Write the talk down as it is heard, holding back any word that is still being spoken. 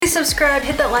subscribe,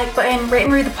 hit that like button, rate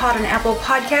and read the pod on Apple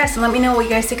Podcasts, and let me know what you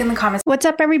guys think in the comments. What's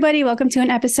up, everybody? Welcome to an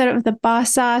episode of The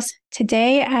Boss Sauce.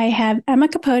 Today, I have Emma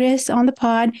Capotis on the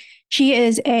pod. She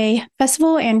is a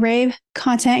festival and rave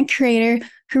content creator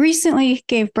who recently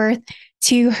gave birth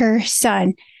to her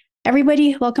son.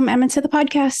 Everybody, welcome Emma to the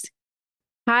podcast.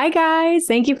 Hi, guys.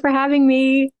 Thank you for having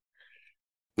me.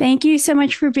 Thank you so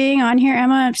much for being on here,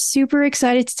 Emma. I'm super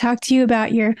excited to talk to you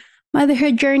about your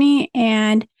motherhood journey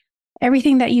and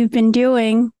everything that you've been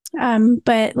doing.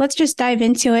 But let's just dive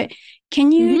into it.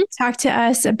 Can you talk to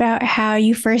us about how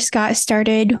you first got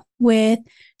started with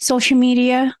social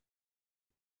media?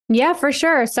 Yeah, for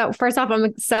sure. So first off,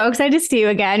 I'm so excited to see you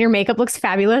again. Your makeup looks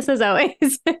fabulous as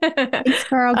always. Thanks,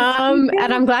 Carl.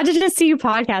 And I'm glad to just see you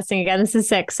podcasting again. This is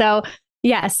sick. So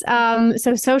yes.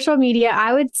 So social media,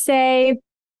 I would say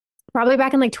probably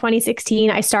back in like 2016,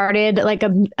 I started like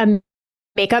a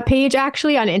makeup page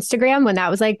actually on Instagram when that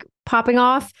was like popping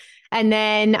off. And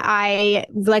then I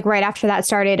like right after that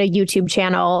started a YouTube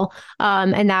channel.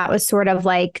 And that was sort of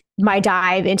like my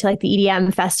dive into like the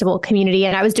EDM festival community.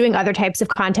 And I was doing other types of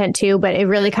content too, but it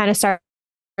really kind of started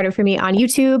for me on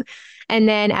YouTube. And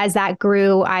then as that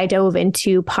grew, I dove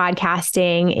into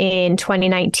podcasting in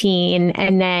 2019.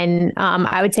 And then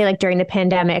I would say like during the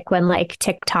pandemic when like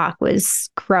TikTok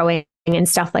was growing and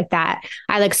stuff like that,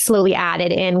 I like slowly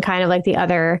added in kind of like the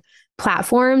other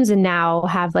platforms and now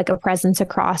have like a presence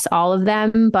across all of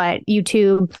them. But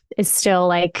YouTube is still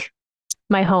like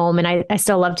my home and I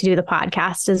still love to do the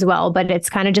podcast as well. But it's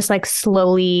kind of just like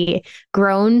slowly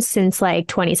grown since like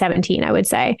 2017, I would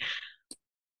say.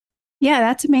 Yeah,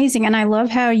 that's amazing. And I love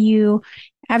how you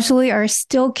absolutely are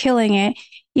still killing it,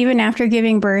 even after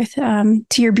giving birth to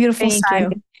your beautiful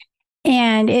son.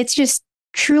 And it's just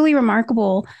truly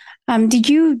remarkable. Did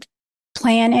you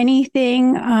plan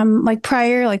anything like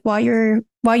prior, like while you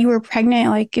were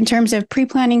pregnant, like in terms of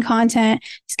pre-planning content,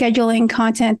 scheduling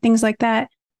content, things like that?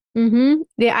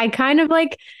 Yeah, I kind of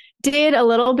like did a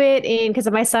little bit because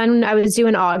of my son, I was due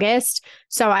in August.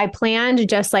 So I planned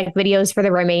just like videos for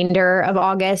the remainder of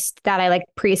August that I like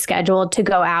pre-scheduled to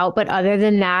go out. But other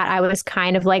than that, I was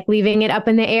kind of like leaving it up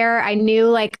in the air. I knew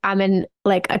like I'm in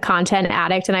like a content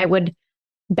addict and I would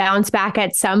bounce back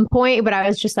at some point, but I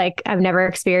was just like, I've never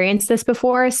experienced this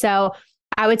before. So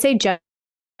I would say just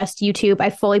YouTube. I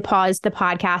fully paused the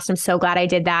podcast. I'm so glad I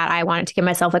did that. I wanted to give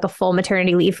myself like a full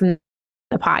maternity leave from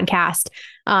the podcast.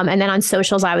 And then on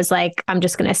socials, I was like, I'm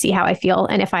just going to see how I feel.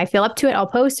 And if I feel up to it, I'll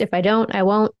post. If I don't, I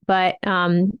won't. But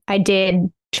I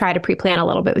did try to pre-plan a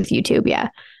little bit with YouTube. Yeah.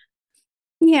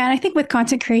 Yeah. And I think with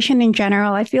content creation in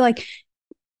general, I feel like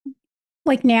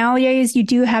nowadays you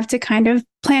do have to kind of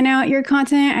plan out your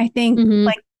content. I think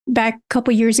like back a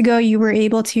couple years ago, you were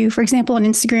able to, for example, on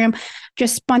Instagram,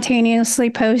 just spontaneously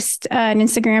post an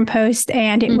Instagram post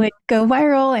and it would go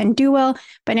viral and do well.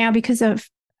 But now because of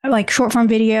like short form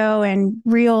video and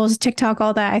reels, TikTok,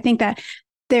 all that, I think that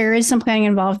there is some planning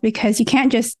involved because you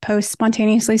can't just post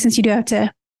spontaneously since you do have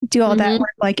to do all that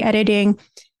work, like editing,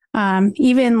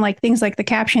 even like things like the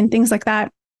caption, things like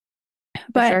that.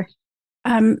 But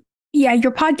yeah,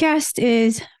 your podcast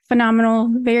is phenomenal.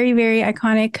 Very, very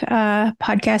iconic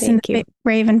podcast in the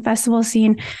rave and festival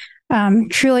scene.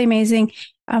 Truly amazing.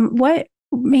 What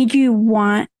made you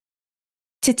want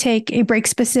to take a break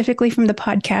specifically from the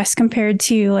podcast compared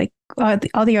to like all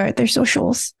the other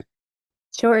socials?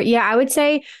 Sure. Yeah, I would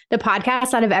say the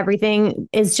podcast out of everything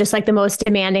is just like the most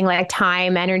demanding, like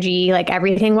time, energy, like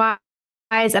everything wise.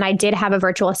 And I did have a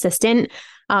virtual assistant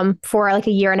for like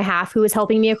a year and a half who was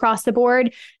helping me across the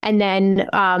board. And then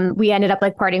we ended up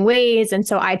like parting ways. And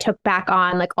so I took back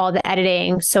on like all the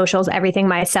editing, socials, everything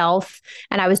myself.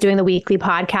 And I was doing the weekly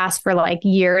podcast for like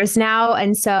years now.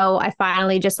 And so I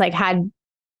finally just like had,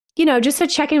 just to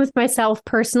check in with myself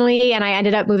personally. And I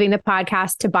ended up moving the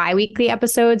podcast to bi-weekly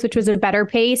episodes, which was a better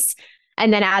pace.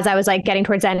 And then as I was like getting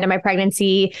towards the end of my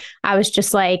pregnancy, I was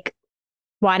just like,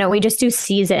 why don't we just do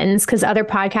seasons? Because other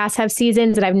podcasts have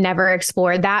seasons and I've never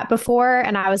explored that before.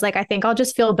 And I was like, I think I'll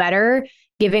just feel better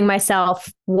giving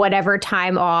myself whatever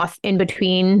time off in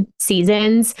between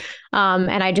seasons.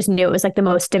 And I just knew it was like the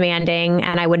most demanding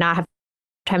and I would not have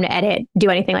time to edit, do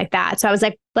anything like that. So I was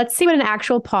like, let's see what an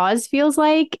actual pause feels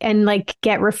like and like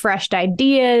get refreshed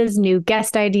ideas, new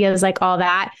guest ideas, like all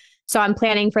that. So I'm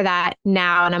planning for that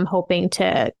now. And I'm hoping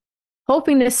to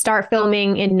start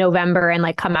filming in November and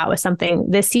like come out with something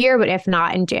this year, but if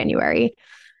not in January.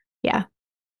 Yeah.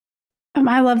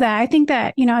 I love that. I think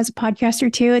that, as a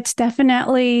podcaster too, it's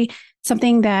definitely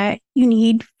something that you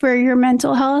need for your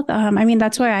mental health.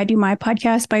 That's why I do my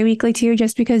podcast bi-weekly too,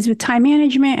 just because with time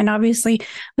management and obviously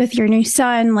with your new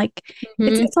son, like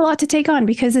it's a lot to take on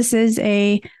because this is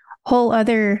a whole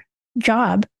other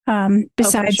job.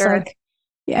 Besides like,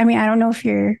 I mean, I don't know if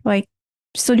you're like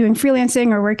still doing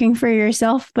freelancing or working for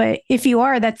yourself, but if you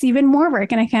are, that's even more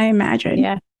work. And I can't imagine.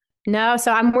 Yeah. No,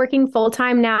 so I'm working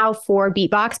full-time now for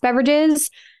Beatbox Beverages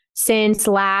since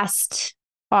last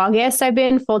August. I've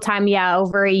been full-time,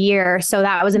 over a year. So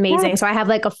that was amazing. Yeah. So I have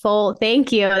like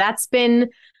thank you. That's been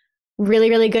really,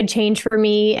 really good change for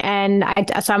me. And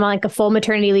so I'm on like a full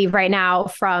maternity leave right now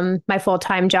from my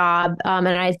full-time job. And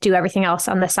I do everything else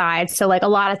on the side. So like a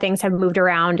lot of things have moved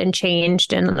around and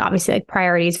changed. And obviously like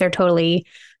priorities, they're totally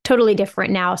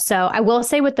different now. So I will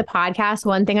say with the podcast,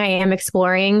 one thing I am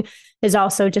exploring is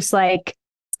also just like,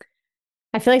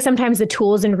 I feel like sometimes the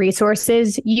tools and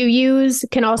resources you use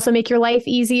can also make your life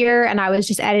easier. And I was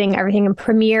just editing everything in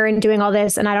Premiere and doing all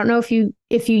this. And I don't know if you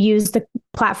use the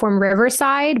platform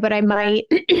Riverside, but I might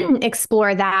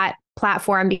explore that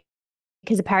platform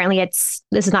because apparently this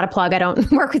is not a plug. I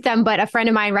don't work with them, but a friend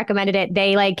of mine recommended it.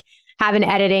 They like have an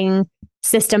editing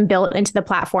system built into the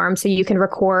platform. So you can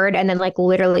record and then like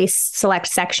literally select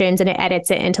sections and it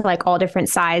edits it into like all different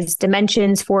size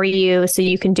dimensions for you. So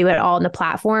you can do it all in the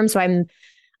platform. So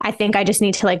I think I just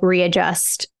need to like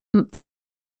readjust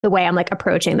the way I'm like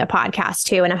approaching the podcast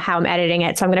too and how I'm editing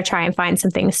it. So I'm going to try and find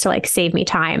some things to like save me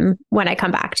time when I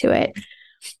come back to it.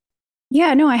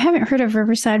 Yeah, no, I haven't heard of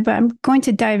Riverside, but I'm going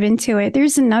to dive into it.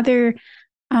 There's another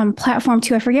platform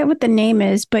too. I forget what the name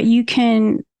is, but you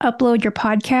can upload your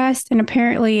podcast and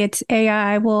apparently it's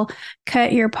AI will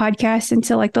cut your podcast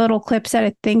into like the little clips that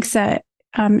it thinks that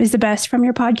is the best from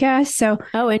your podcast. So,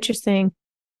 interesting.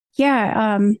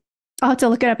 Yeah. I'll have to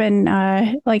look it up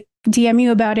and like DM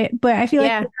you about it. But I feel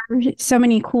like there are so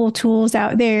many cool tools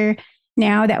out there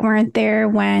now that weren't there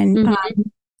when,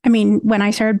 when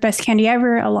I started Best Candy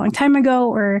Ever a long time ago,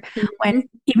 or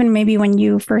maybe when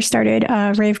you first started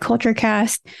Rave Culture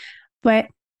Cast. But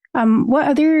what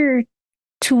other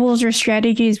tools or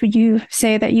strategies would you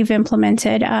say that you've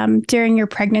implemented during your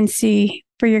pregnancy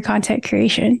for your content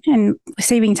creation and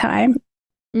saving time?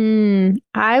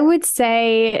 I would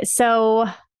say, so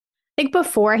I think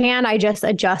beforehand, I just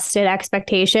adjusted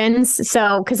expectations.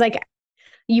 So, because like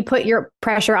you put your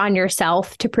pressure on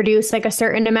yourself to produce like a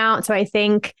certain amount. So I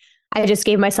think I just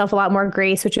gave myself a lot more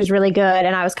grace, which was really good.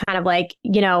 And I was kind of like,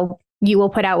 you will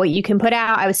put out what you can put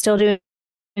out. I was still doing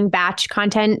batch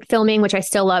content filming, which I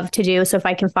still love to do. So if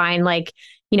I can find like,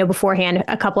 beforehand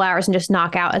a couple hours and just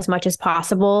knock out as much as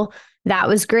possible, that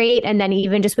was great. And then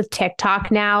even just with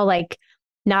TikTok now, like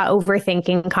not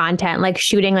overthinking content, like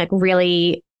shooting like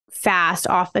really fast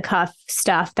off the cuff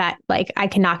stuff that like I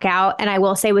can knock out. And I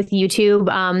will say with YouTube,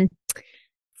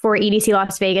 for EDC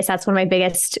Las Vegas, that's one of my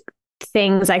biggest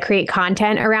things I create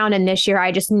content around. And this year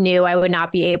I just knew I would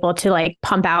not be able to like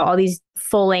pump out all these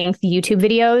full length YouTube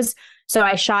videos. So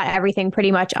I shot everything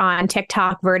pretty much on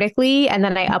TikTok vertically. And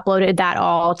then I uploaded that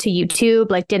all to YouTube,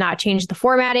 like did not change the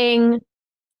formatting.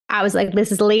 I was like,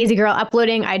 this is lazy girl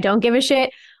uploading. I don't give a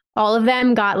shit. All of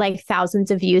them got like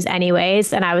thousands of views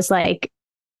anyways. And I was like,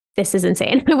 this is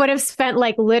insane. I would have spent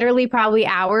like literally probably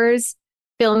hours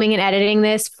filming and editing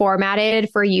this formatted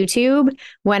for YouTube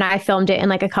when I filmed it in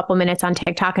like a couple minutes on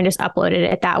TikTok and just uploaded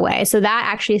it that way. So that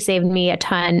actually saved me a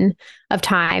ton of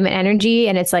time and energy.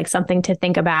 And it's like something to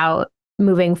think about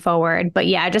moving forward. But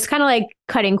yeah, just kind of like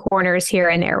cutting corners here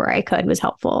and there where I could was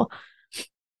helpful.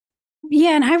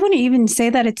 Yeah. And I wouldn't even say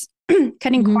that it's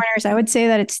cutting corners. I would say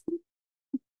that it's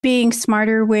being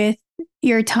smarter with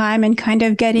your time and kind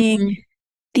of getting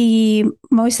the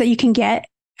most that you can get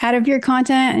out of your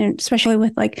content, and especially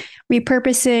with like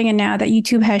repurposing. And now that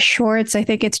YouTube has shorts, I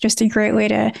think it's just a great way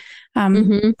to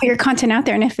put your content out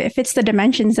there. And if it fits the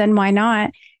dimensions, then why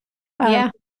not?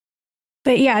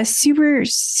 But yeah, super,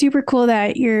 super cool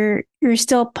that you're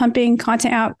still pumping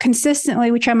content out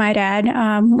consistently, which I might add,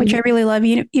 which I really love.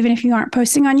 Even if you aren't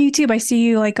posting on YouTube, I see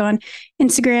you like on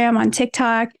Instagram, on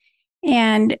TikTok,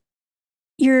 and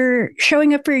you're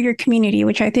showing up for your community,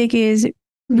 which I think is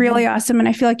really awesome. And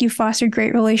I feel like you fostered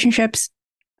great relationships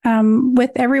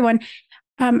with everyone.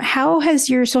 How has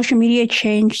your social media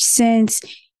changed since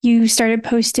you started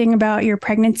posting about your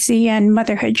pregnancy and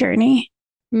motherhood journey?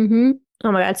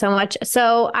 Oh my God, so much.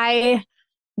 So that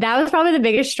was probably the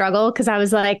biggest struggle because I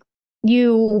was like,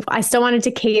 I still wanted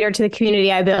to cater to the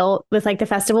community I built with like the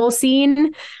festival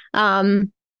scene.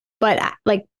 But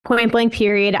like point blank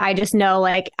period, I just know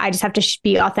like I just have to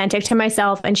be authentic to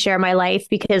myself and share my life,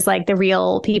 because like the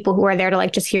real people who are there to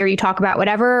like just hear you talk about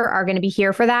whatever are going to be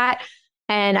here for that.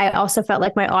 And I also felt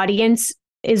like my audience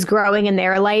is growing in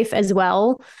their life as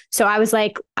well. So I was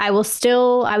like, I was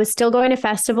still going to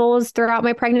festivals throughout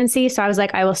my pregnancy. So I was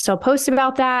like, I will still post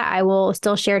about that. I will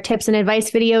still share tips and advice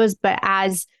videos. But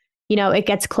as it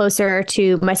gets closer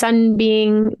to my son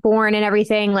being born and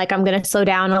everything, like I'm going to slow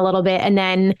down a little bit. And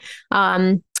then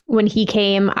when he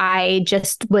came, I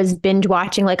just was binge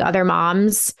watching like other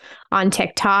moms on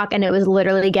TikTok, and it was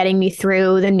literally getting me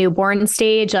through the newborn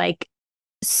stage, like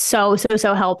so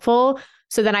helpful.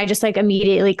 So then I just like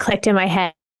immediately clicked in my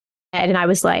head, and I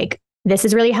was like, this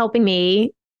is really helping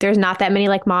me. There's not that many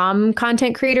like mom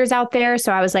content creators out there.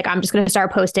 So I was like, I'm just going to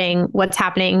start posting what's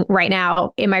happening right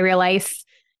now in my real life,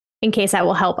 in case that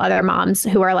will help other moms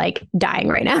who are like dying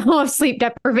right now of sleep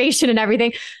deprivation and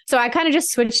everything. So I kind of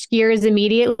just switched gears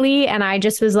immediately. And I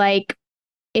just was like,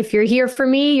 if you're here for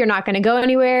me, you're not going to go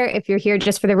anywhere. If you're here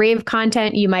just for the rave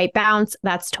content, you might bounce.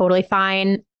 That's totally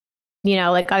fine.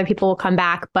 Like other people will come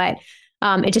back, but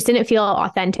it just didn't feel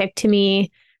authentic to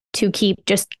me to keep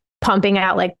just pumping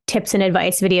out like tips and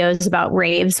advice videos about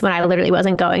raves when I literally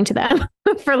wasn't going to them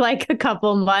for like a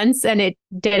couple months, and it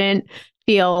didn't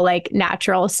feel like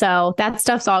natural. So that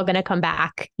stuff's all going to come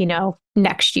back,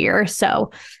 next year.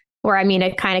 So, or I mean,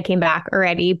 it kind of came back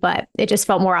already, but it just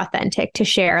felt more authentic to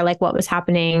share like what was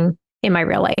happening in my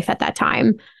real life at that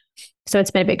time. So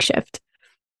it's been a big shift.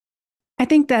 I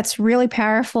think that's really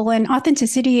powerful, and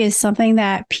authenticity is something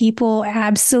that people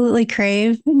absolutely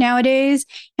crave nowadays.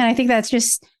 And I think that's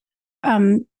just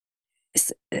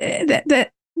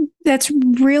that's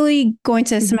really going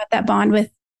to cement that bond with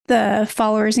the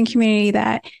followers and community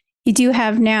that you do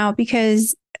have now.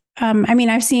 Because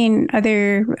I've seen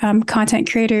other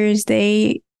content creators.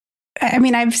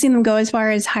 I've seen them go as far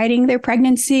as hiding their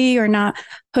pregnancy or not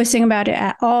posting about it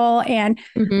at all. And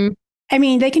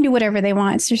they can do whatever they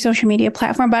want. It's their social media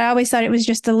platform. But I always thought it was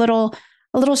just a little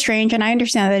strange. And I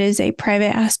understand that is a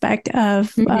private aspect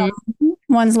of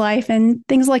one's life and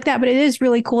things like that. But it is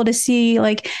really cool to see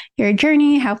like your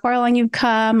journey, how far along you've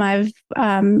come. I've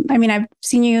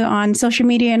seen you on social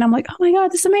media, and I'm like, oh my God,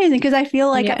 this is amazing. Because I feel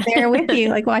like I'm there with you,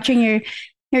 like watching your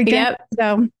journey. Yep.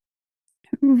 So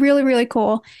really, really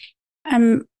cool.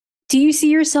 Do you see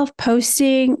yourself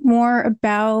posting more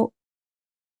about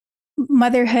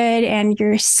motherhood and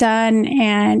your son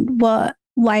and what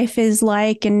life is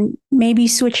like, and maybe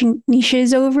switching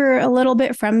niches over a little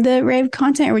bit from the rave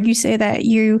content? Or would you say that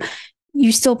you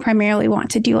still primarily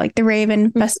want to do like the rave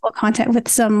and festival content with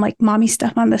some like mommy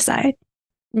stuff on the side?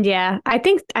 Yeah, I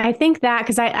think that,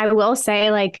 because I will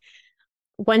say, like,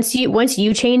 once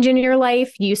you change in your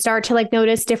life, you start to like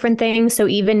notice different things. So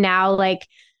even now, like,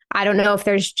 I don't know if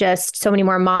there's just so many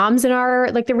more moms in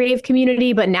our like the rave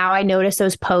community, but now I notice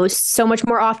those posts so much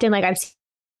more often. Like I've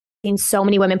seen so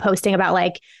many women posting about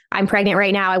like, I'm pregnant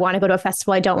right now, I want to go to a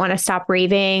festival, I don't want to stop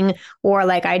raving, or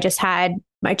like I just had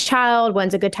my child,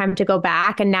 when's a good time to go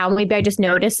back? And now maybe I just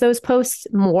notice those posts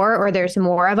more, or there's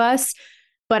more of us.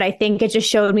 But I think it just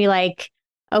showed me like,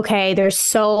 okay, there's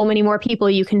so many more people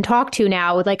you can talk to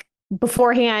now. With like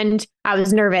beforehand, I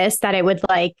was nervous that it would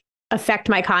like affect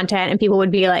my content and people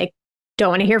would be like, don't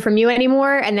want to hear from you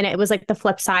anymore. And then it was like the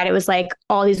flip side. It was like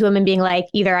all these women being like,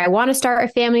 either I want to start a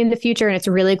family in the future, and it's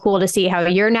really cool to see how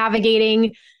you're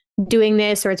navigating doing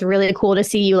this, or it's really cool to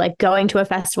see you like going to a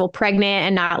festival pregnant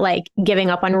and not like giving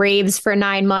up on raves for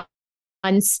 9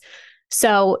 months.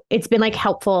 So it's been like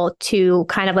helpful to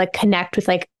kind of like connect with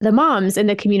like the moms in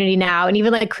the community now, and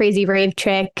even like Crazy Rave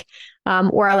Chick,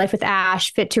 or Our Life with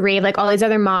Ash, Fit to Rave, like all these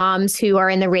other moms who are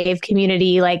in the rave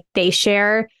community, like they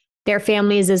share their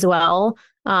families as well.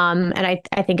 And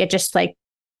I think it just like,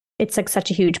 it's like such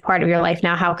a huge part of your life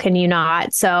now. How can you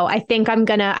not? So I think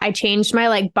I changed my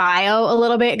like bio a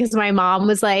little bit, because my mom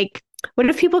was like, what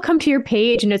if people come to your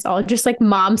page and it's all just like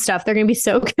mom stuff? They're going to be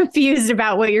so confused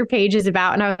about what your page is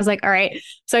about. And I was like, all right.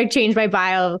 So I changed my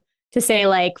bio to say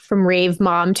like from rave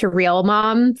mom to real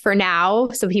mom for now,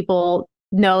 so people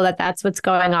know that that's what's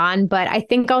going on. But I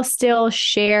think I'll still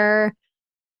share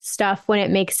stuff when it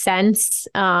makes sense.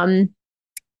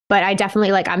 But I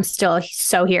definitely like, I'm still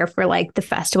so here for like the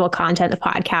festival content, the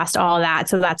podcast, all of that.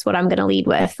 So that's what I'm going to lead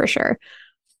with for sure.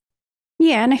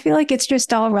 Yeah. And I feel like it's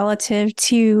just all relative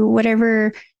to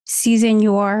whatever season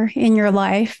you are in your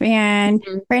life. And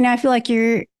right now I feel like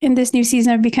you're in this new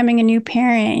season of becoming a new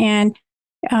parent,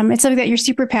 and it's something that you're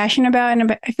super passionate about.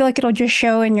 And I feel like it'll just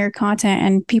show in your content,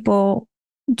 and people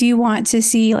do want to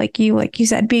see like you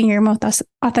said, being your most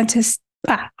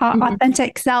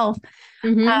authentic self.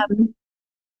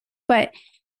 But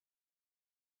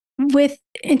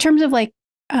in terms of like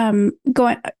going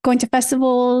to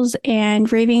festivals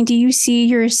and raving, do you see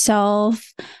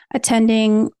yourself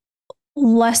attending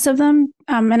less of them?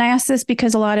 And I ask this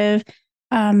because a lot of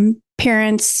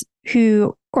parents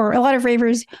or a lot of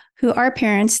ravers who are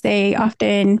parents, they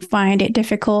often find it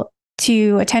difficult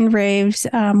to attend raves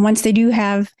once they do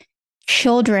have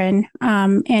children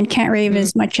and can't rave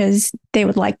as much as they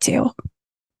would like to.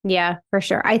 Yeah, for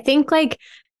sure. I think like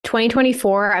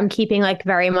 2024, I'm keeping like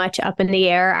very much up in the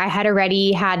air. I had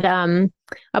already had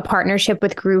a partnership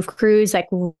with Groove Cruise, like,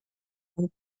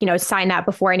 sign that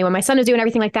before I knew what my son was doing,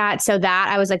 everything like that. So that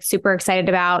I was like super excited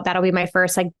about. That'll be my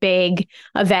first like big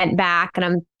event back. And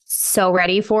I'm so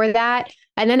ready for that.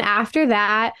 And then after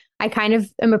that, I kind of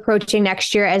am approaching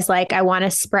next year as like, I want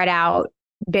to spread out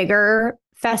bigger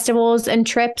festivals and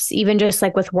trips, even just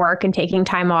like with work and taking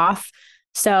time off.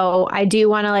 So I do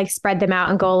want to like spread them out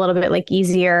and go a little bit like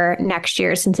easier next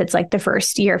year, since it's like the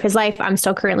first year of his life. I'm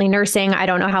still currently nursing. I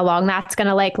don't know how long that's going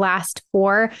to like last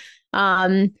for.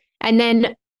 And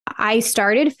then I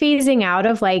started phasing out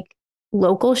of like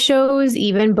local shows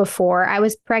even before I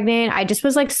was pregnant. I just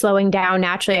was like slowing down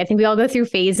naturally. I think we all go through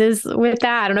phases with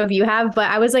that. I don't know if you have, but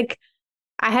I was like,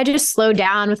 I had just slowed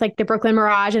down with like the Brooklyn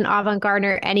Mirage and Avant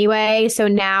Gardner anyway. So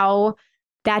now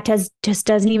that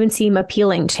doesn't even seem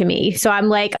appealing to me. So I'm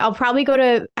like, I'll probably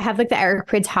I have like the Eric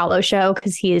Prydz Hollow show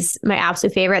because he's my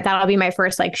absolute favorite. That'll be my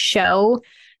first like show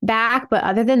back. But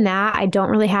other than that, I don't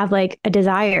really have like a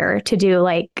desire to do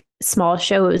like small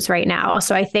shows right now.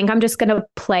 So I think I'm just going to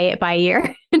play it by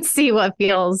ear and see what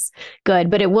feels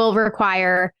good. But it will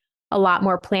require a lot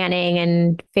more planning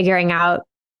and figuring out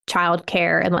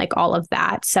childcare and like all of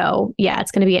that. So yeah,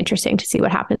 it's going to be interesting to see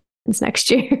what happens next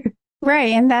year.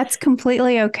 Right. And that's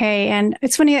completely okay. And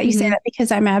it's funny that you say that,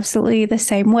 because I'm absolutely the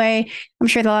same way. I'm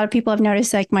sure that a lot of people have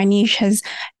noticed like my niche has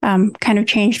kind of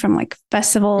changed from like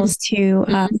festivals to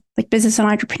like business and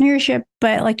entrepreneurship.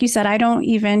 But like you said, I don't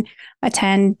even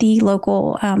attend the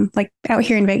local, like out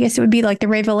here in Vegas, it would be like the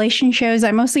Revelation shows.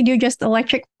 I mostly do just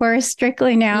Electric Forest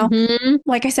strictly now.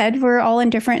 Like I said, we're all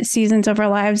in different seasons of our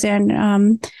lives,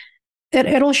 and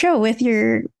it'll show with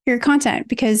your content,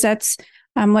 because that's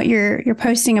what you're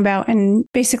posting about, and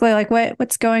basically like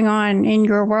what's going on in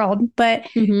your world. But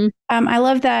I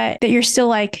love that you're still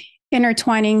like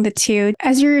intertwining the two.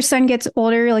 As your son gets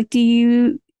older, like, do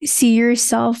you see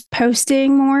yourself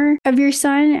posting more of your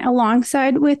son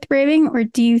alongside with raving, or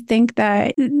do you think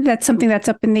that that's something that's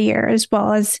up in the air as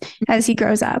well as he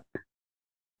grows up?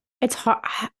 It's hard.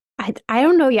 I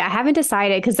don't know yet. I haven't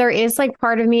decided, because there is like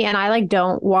part of me, and I like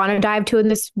don't want to dive too in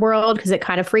this world because it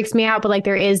kind of freaks me out. But like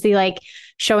there is the like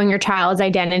showing your child's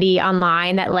identity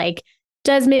online that like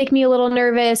does make me a little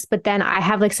nervous. But then I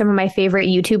have like some of my favorite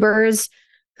YouTubers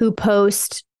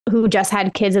who just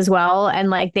had kids as well,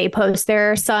 and like they post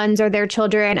their sons or their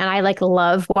children, and I like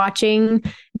love watching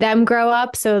them grow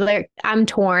up. So I'm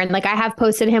torn. Like I have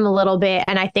posted him a little bit,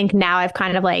 and I think now I've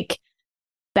kind of like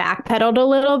backpedaled a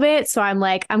little bit. So I'm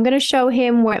like, I'm going to show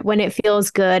him when it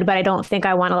feels good, but I don't think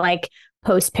I want to like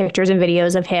post pictures and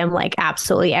videos of him like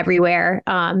absolutely everywhere.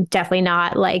 Definitely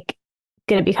not like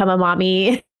going to become a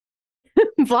mommy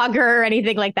vlogger or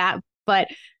anything like that. But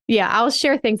yeah, I'll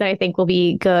share things that I think will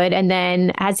be good. And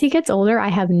then as he gets older, I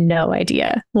have no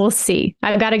idea. We'll see.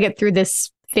 I've got to get through this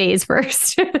phase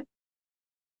first.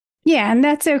 Yeah, and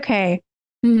that's okay.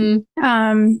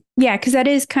 Yeah, because that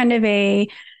is kind of a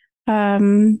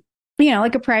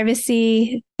like a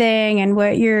privacy thing, and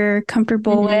what you're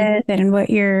comfortable with and what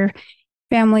your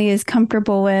family is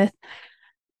comfortable with.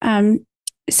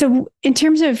 So in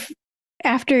terms of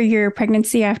after your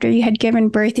pregnancy, after you had given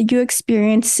birth, did you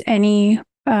experience any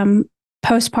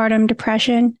postpartum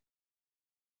depression?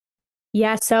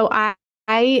 Yeah, so I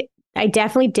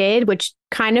definitely did, which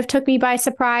kind of took me by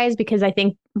surprise, because I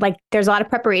think like there's a lot of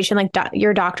preparation, like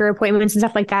your doctor appointments and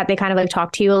stuff like that. They kind of like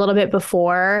talk to you a little bit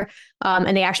before.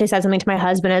 And they actually said something to my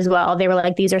husband as well. They were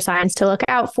like, these are signs to look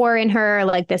out for in her.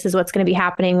 Like, this is what's going to be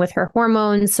happening with her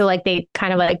hormones. So like they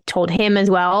kind of like told him as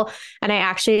well. And I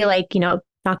actually like,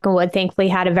 knock on wood, thankfully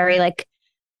had a very like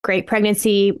great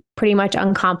pregnancy, pretty much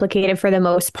uncomplicated for the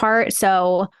most part.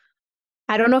 So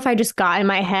I don't know if I just got in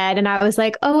my head and I was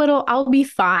like, oh, I'll be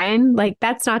fine. Like,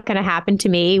 that's not going to happen to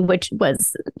me, which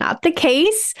was not the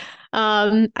case.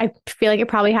 I feel like it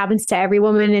probably happens to every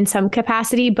woman in some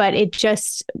capacity, but it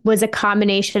just was a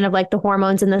combination of like the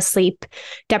hormones and the sleep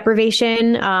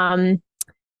deprivation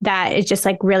that it just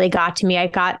like really got to me. I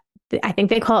think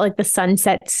they call it like the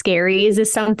sunset scaries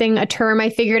is a term I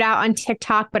figured out on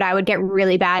TikTok, but I would get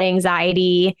really bad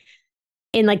anxiety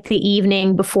in like the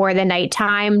evening before the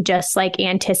nighttime, just like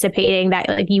anticipating that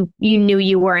like you knew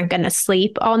you weren't going to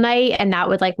sleep all night. And that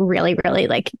would like really, really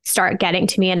like start getting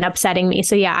to me and upsetting me.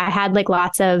 So yeah, I had like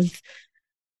lots of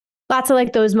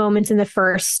like those moments in the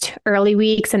first early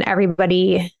weeks, and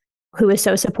everybody who was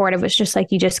so supportive was just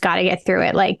like, you just got to get through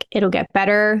it. Like, it'll get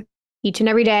better each and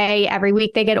every day. Every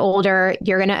week they get older,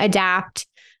 you're going to adapt.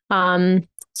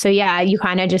 So yeah, you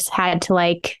kind of just had to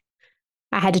like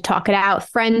I had to talk it out.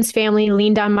 Friends, family,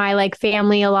 leaned on my like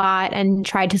family a lot and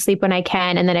tried to sleep when I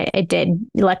can. And then it did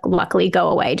luckily go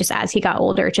away just as he got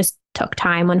older. It just took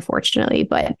time, unfortunately,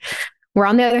 but we're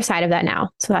on the other side of that now.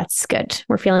 So that's good.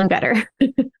 We're feeling better.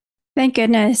 Thank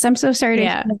goodness. I'm so sorry to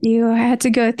hear that you had to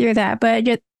go through that, but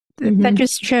that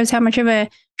just shows how much of a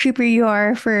trooper you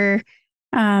are for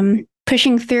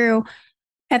pushing through.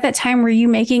 At that time, were you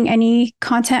making any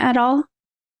content at all?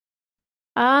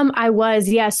 I was,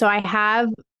 yeah. So I have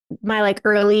my like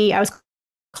I was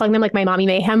calling them like my mommy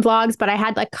mayhem vlogs, but I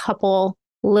had like a couple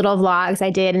little vlogs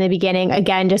I did in the beginning,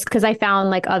 again, just because I found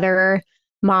like other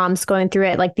moms going through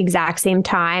it like the exact same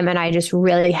time. And I just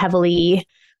really heavily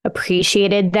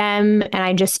appreciated them. And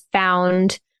I just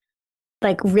found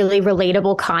like really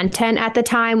relatable content at the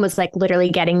time was like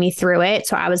literally getting me through it.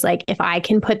 So I was like, if I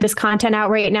can put this content out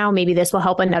right now, maybe this will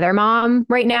help another mom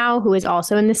right now who is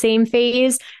also in the same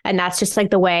phase. And that's just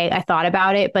like the way I thought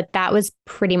about it. But that was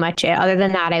pretty much it. Other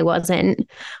than that, I wasn't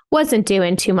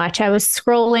doing too much. I was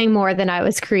scrolling more than I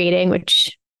was creating,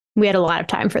 which we had a lot of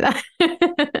time for that.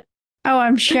 Oh,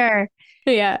 I'm sure.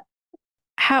 Yeah.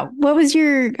 What was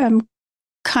your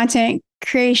content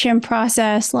creation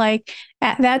process like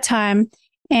at that time,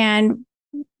 and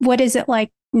what is it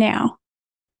like now?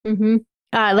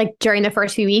 Like during the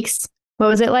first few weeks, what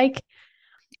was it like?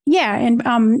 Yeah,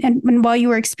 and while you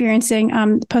were experiencing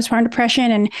postpartum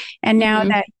depression, and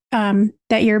now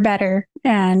that you're better,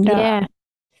 and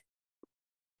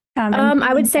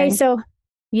I would say so.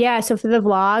 Yeah, so for the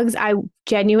vlogs, I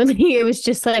genuinely it was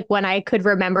just like when I could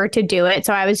remember to do it.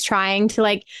 So I was trying to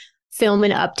like film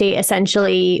an update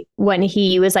essentially when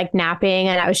he was like napping,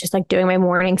 and I was just like doing my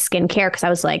morning skincare because I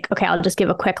was like, okay, I'll just give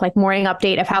a quick like morning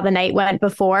update of how the night went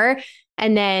before.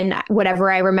 And then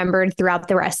whatever I remembered throughout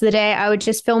the rest of the day, I would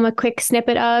just film a quick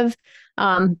snippet of.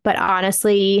 But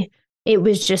honestly, it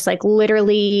was just like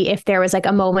literally if there was like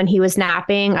a moment he was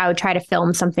napping, I would try to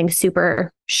film something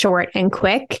super short and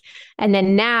quick. And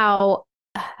then now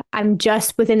I'm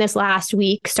just within this last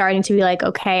week starting to be like,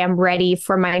 okay, I'm ready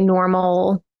for my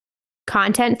normal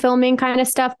content filming kind of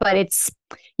stuff, but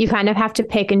you kind of have to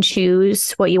pick and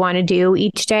choose what you want to do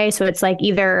each day. So it's like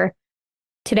either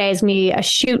today is gonna be a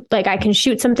shoot, like I can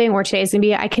shoot something, or today's gonna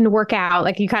be I can work out.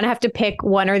 Like you kind of have to pick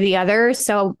one or the other.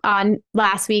 So on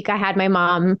last week I had my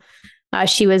mom,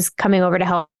 she was coming over to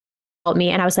help me,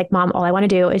 and I was like, Mom, all I want to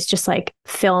do is just like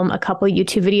film a couple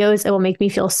YouTube videos. It will make me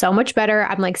feel so much better.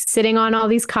 I'm like sitting on all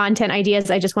these content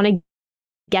ideas. I just want to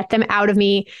get them out of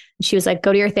me. And she was like,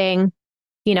 go do your thing.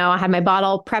 I had my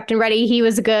bottle prepped and ready. He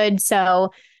was good.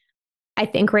 So I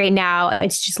think right now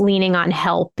it's just leaning on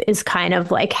help is kind of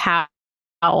like how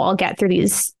I'll get through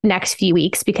these next few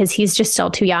weeks, because he's just still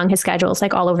too young. His schedule is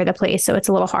like all over the place. So it's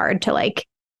a little hard to like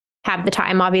have the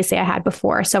time obviously I had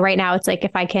before. So right now it's like,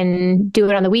 if I can do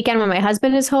it on the weekend when my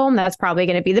husband is home, that's probably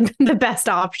going to be the best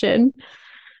option.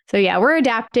 So yeah, we're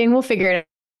adapting. We'll figure it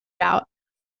out.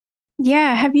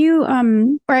 Yeah. Have you,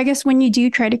 or I guess when you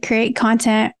do try to create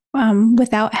content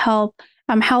without help,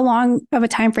 how long of a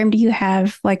time frame do you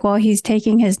have, like while he's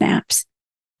taking his naps,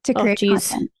 to create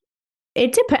content?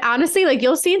 It depends. Honestly, like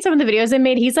you'll see in some of the videos I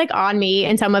made, he's like on me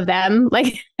in some of them.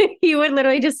 Like he would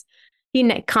literally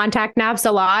he contact naps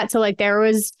a lot. So like there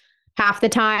was half the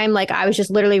time, like I was just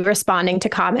literally responding to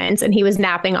comments and he was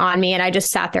napping on me, and I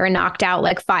just sat there and knocked out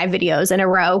like 5 videos in a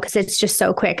row because it's just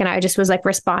so quick. And I just was like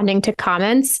responding to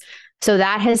comments. So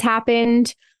that has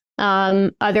happened.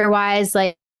 Otherwise,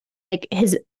 like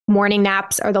his morning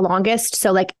naps are the longest.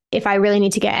 So like if I really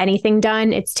need to get anything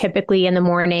done, it's typically in the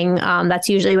morning. That's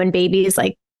usually when babies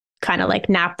like kind of like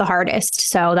nap the hardest.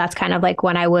 So that's kind of like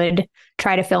when I would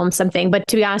try to film something. But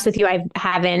to be honest with you, I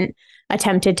haven't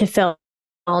attempted to film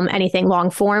anything long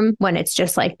form when it's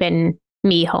just like been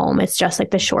me home. It's just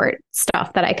like the short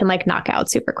stuff that I can like knock out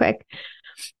super quick.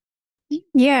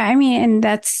 Yeah. I mean, and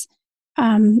that's,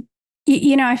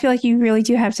 I feel like you really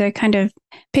do have to kind of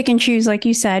pick and choose, like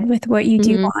you said, with what you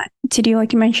do want to do.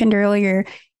 Like you mentioned earlier,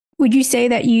 would you say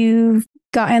that you've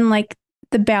gotten like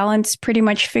the balance pretty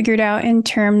much figured out in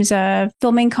terms of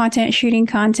filming content, shooting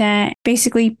content,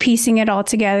 basically piecing it all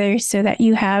together so that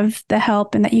you have the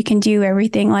help and that you can do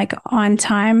everything like on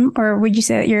time? Or would you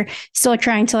say that you're still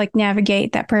trying to like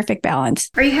navigate that perfect balance?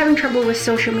 Are you having trouble with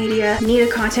social media? Need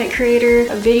a content creator,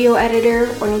 a video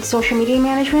editor, or need social media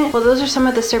management? Well, those are some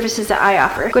of the services that I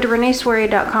offer. Go to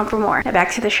reneeswaria.com for more. Now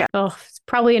back to the show. Oh, it's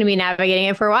probably going to be navigating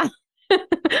it for a while.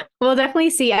 We'll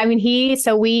definitely see. I mean,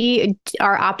 we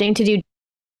are opting to do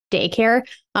daycare,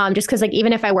 just because like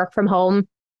even if I work from home,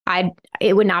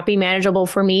 it would not be manageable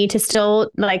for me to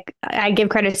still like, I give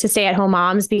credit to stay-at-home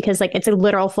moms because like it's a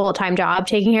literal full-time job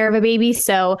taking care of a baby.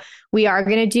 So we are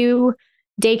going to do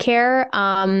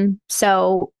daycare.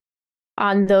 So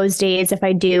on those days, if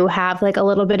I do have like a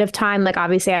little bit of time, like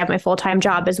obviously I have my full-time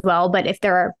job as well, but if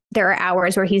there are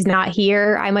hours where he's not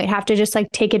here, I might have to just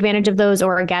like take advantage of those.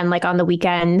 Or again, like on the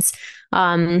weekends,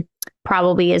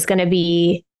 probably is going to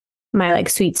be my like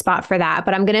sweet spot for that.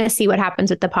 But I'm going to see what happens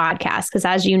with the podcast. Because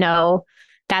as you know,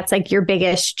 that's like your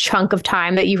biggest chunk of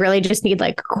time that you really just need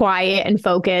like quiet and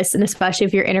focus. And especially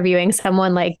if you're interviewing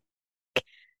someone, like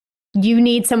you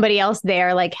need somebody else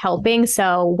there like helping.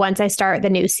 So once I start the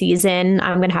new season,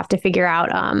 I'm going to have to figure out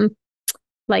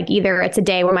like either it's a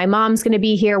day where my mom's going to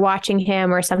be here watching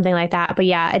him or something like that. But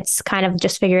yeah, it's kind of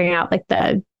just figuring out like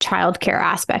the childcare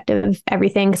aspect of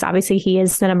everything, because obviously he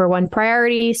is the number one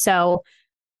priority. So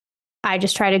I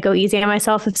just try to go easy on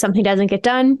myself. If something doesn't get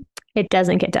done, it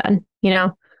doesn't get done, you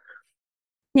know?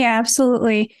 Yeah,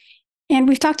 absolutely. And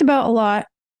we've talked about a lot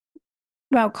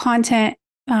about content,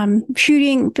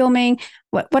 shooting, filming.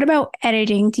 What about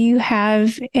editing? Do you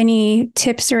have any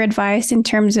tips or advice in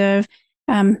terms of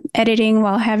editing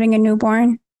while having a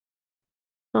newborn?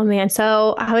 Oh man.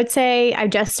 So I would say I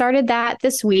just started that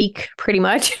this week, pretty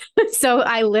much. So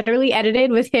I literally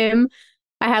edited with him.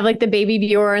 I have like the baby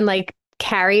Bjorn like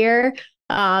carrier,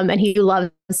 and he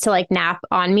loves to like nap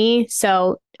on me.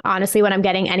 So honestly, when I'm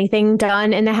getting anything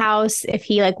done in the house, if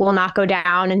he like will not go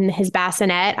down in his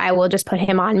bassinet, I will just put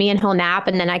him on me and he'll nap,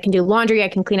 and then I can do laundry, I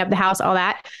can clean up the house, all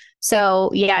that. So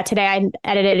yeah, today I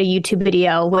edited a YouTube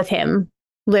video with him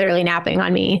literally napping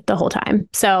on me the whole time.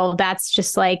 So that's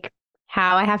just like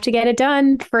how I have to get it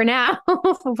done for now.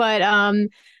 But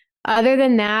other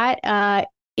than that,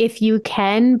 if you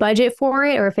can budget for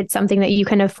it, or if it's something that you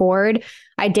can afford,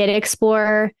 I did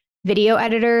explore video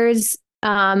editors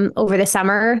over the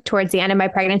summer towards the end of my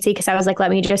pregnancy, because I was like,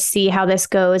 let me just see how this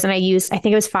goes. And I think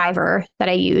it was Fiverr that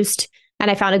I used. And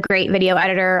I found a great video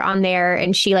editor on there,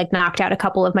 and she like knocked out a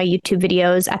couple of my YouTube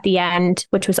videos at the end,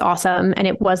 which was awesome. And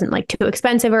it wasn't like too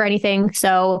expensive or anything.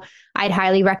 So I'd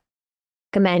highly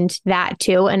recommend that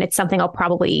too. And it's something I'll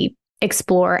probably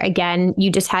explore again.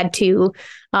 You just had to,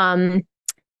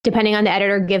 depending on the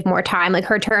editor, give more time. Like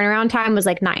her turnaround time was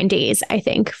like 9 days, I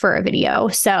think, for a video.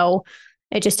 So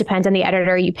it just depends on the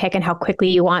editor you pick and how quickly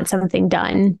you want something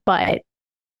done. But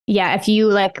yeah, if you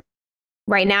like,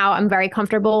 right now, I'm very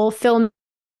comfortable filming.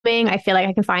 I feel like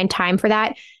I can find time for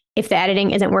that. If the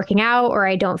editing isn't working out or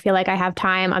I don't feel like I have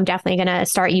time, I'm definitely going to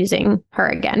start using her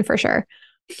again for sure.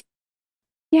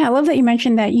 Yeah, I love that you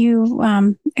mentioned that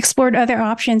you explored other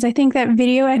options. I think that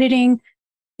video editing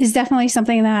is definitely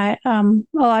something that a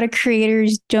lot of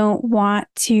creators don't want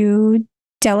to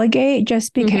delegate,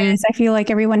 just because I feel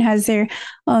like everyone has their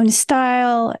own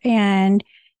style, and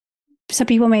some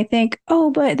people may think, oh,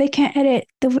 but they can't edit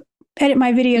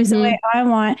my videos the way I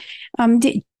want.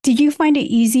 Did you find it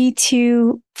easy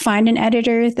to find an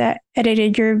editor that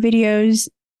edited your videos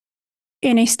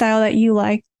in a style that you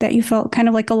liked, that you felt kind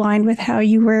of like aligned with how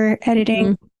you were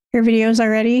editing your videos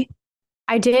already?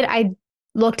 I did. I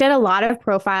looked at a lot of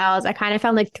profiles. I kind of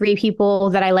found like 3 people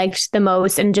that I liked the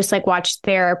most and just like watched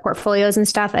their portfolios and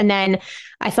stuff. And then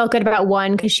I felt good about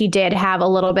one because she did have a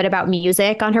little bit about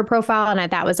music on her profile,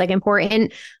 and that was like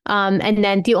important. And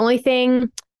then the only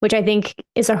thing, which I think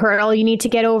is a hurdle you need to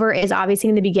get over, is obviously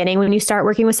in the beginning when you start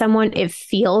working with someone, it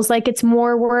feels like it's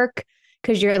more work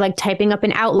because you're like typing up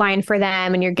an outline for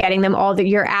them and you're getting them all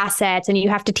your assets, and you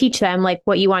have to teach them like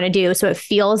what you want to do. So it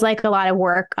feels like a lot of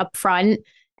work up front.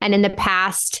 And in the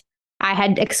past, I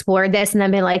had explored this and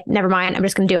then been like, never mind, I'm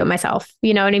just going to do it myself.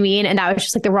 You know what I mean? And that was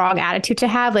just like the wrong attitude to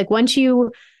have. Like once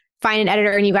you find an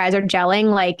editor and you guys are gelling,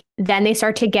 like then they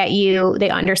start to get you, they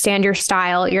understand your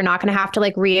style. You're not going to have to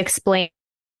like re-explain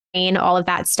all of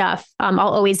that stuff. I'll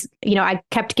always, I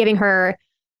kept giving her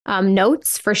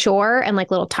notes for sure, and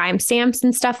like little timestamps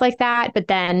and stuff like that. But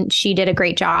then she did a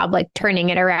great job like turning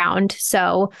it around.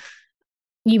 So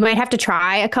you might have to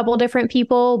try a couple different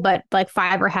people, but like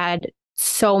Fiverr had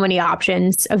so many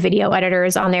options of video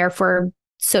editors on there for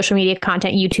social media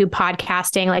content, YouTube,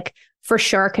 podcasting, like for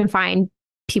sure can find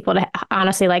people to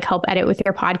honestly like help edit with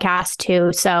your podcast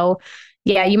too. So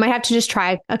yeah, you might have to just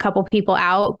try a couple people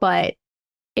out, but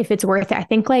if it's worth it, I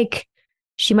think like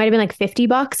she might have been like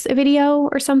 $50 a video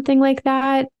or something like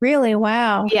that. Really?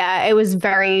 Wow. Yeah, it was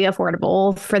very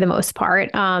affordable for the most part.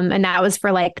 And that was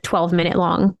for like 12-minute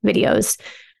long videos.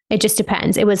 It just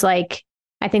depends. It was like,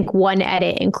 I think one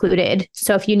edit included.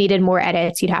 So if you needed more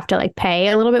edits, you'd have to like pay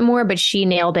a little bit more, but she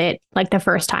nailed it like the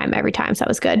first time, every time. So that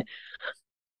was good.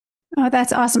 Oh,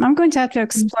 that's awesome. I'm going to have to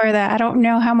explore that. I don't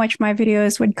know how much my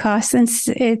videos would cost since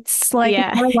it's like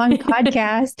a long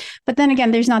podcast. But then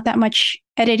again, there's not that much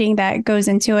editing that goes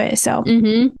into it. So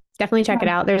definitely check it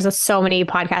out. There's so many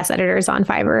podcast editors on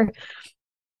Fiverr.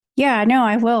 Yeah, no,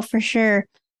 I will for sure.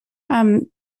 Um,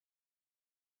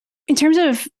 in terms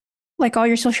of like all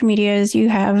your social medias, you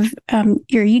have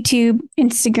your YouTube,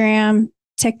 Instagram,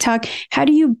 TikTok. How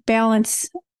do you balance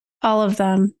all of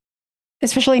them,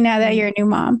 especially now that you're a new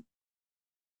mom?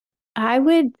 I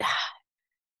would,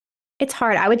 it's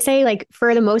hard. I would say like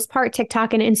for the most part,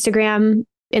 TikTok and Instagram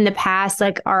in the past,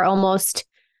 like are almost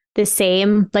the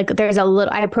same. Like there's a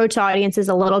little, I approach audiences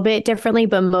a little bit differently,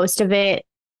 but most of it,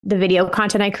 the video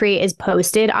content I create is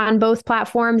posted on both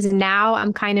platforms. And now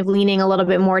I'm kind of leaning a little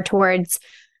bit more towards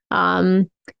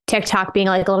TikTok being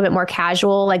like a little bit more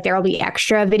casual. Like there will be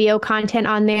extra video content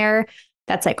on there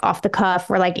that's like off the cuff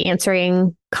or like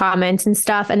answering comments and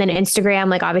stuff. And then Instagram,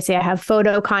 like obviously I have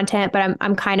photo content, but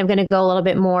I'm kind of going to go a little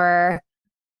bit more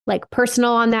like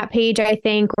personal on that page, I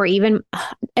think, or even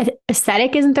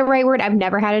aesthetic isn't the right word. I've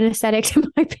never had an aesthetic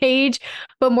to my page,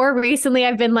 but more recently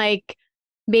I've been like,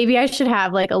 maybe I should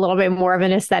have like a little bit more of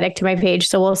an aesthetic to my page.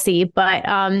 So we'll see. But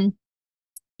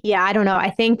yeah, I don't know.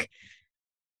 I think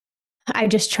I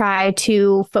just try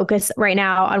to focus right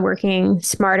now on working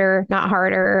smarter, not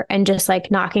harder, and just like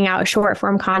knocking out short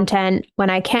form content when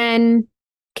I can,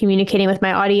 communicating with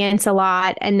my audience a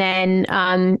lot. And then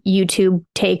YouTube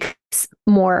takes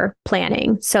more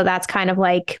planning. So that's kind of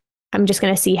like, I'm just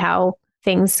going to see how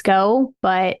things go.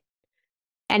 But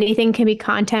anything can be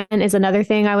content is another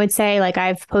thing I would say. Like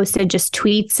I've posted just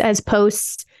tweets as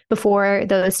posts before.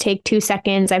 Those take 2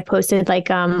 seconds. I've posted like,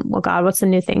 oh God, what's the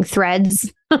new thing?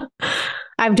 Threads.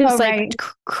 I've just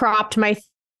cropped my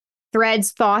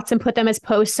threads thoughts and put them as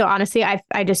posts. So honestly,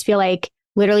 I just feel like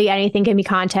literally anything can be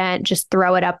content. Just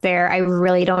throw it up there. I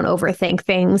really don't overthink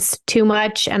things too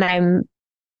much. And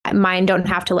mine don't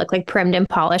have to look like primmed and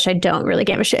polished. I don't really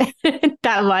give a shit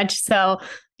that much. So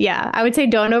yeah, I would say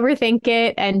don't overthink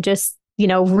it and just,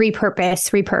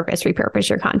 repurpose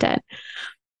your content.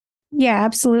 Yeah,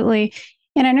 absolutely.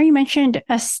 And I know you mentioned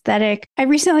aesthetic. I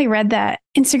recently read that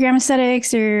Instagram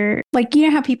aesthetics are like,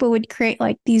 how people would create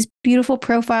like these beautiful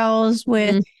profiles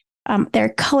with their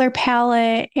color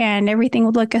palette and everything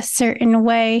would look a certain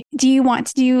way. Do you want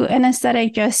to do an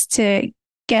aesthetic just to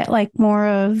get like more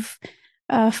of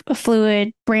a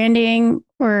fluid branding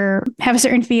or have a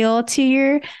certain feel to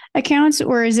your accounts?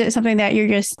 Or is it something that you're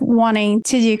just wanting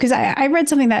to do? Because I read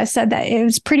something that said that it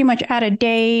was pretty much out of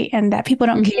date and that people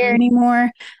don't care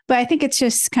anymore. But I think it's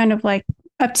just kind of like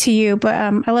up to you. But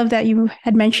I love that you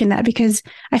had mentioned that because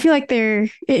I feel like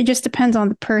it just depends on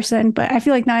the person. But I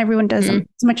feel like not everyone does them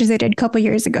as much as they did a couple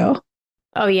years ago.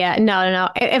 Oh yeah. No.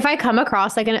 If I come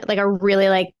across like a really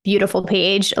like beautiful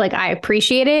page, like I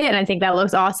appreciate it. And I think that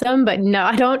looks awesome, but no,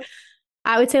 I don't.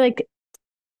 I would say like,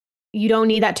 you don't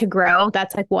need that to grow.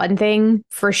 That's like one thing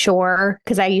for sure.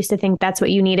 Cause I used to think that's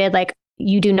what you needed. Like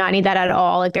you do not need that at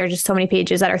all. Like there are just so many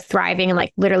pages that are thriving and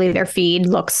like literally their feed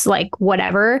looks like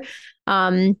whatever.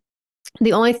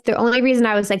 The only reason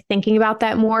I was like thinking about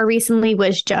that more recently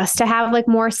was just to have like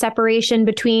more separation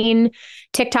between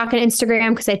TikTok and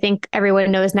Instagram. Cause I think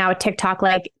everyone knows now with TikTok,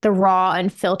 like the raw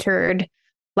unfiltered,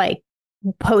 like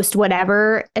post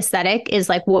whatever aesthetic is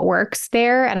like what works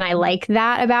there. And I like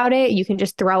that about it. You can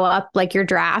just throw up like your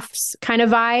drafts kind of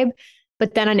vibe.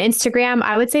 But then on Instagram,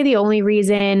 I would say the only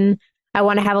reason I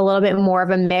want to have a little bit more of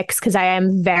a mix, because I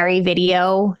am very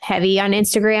video heavy on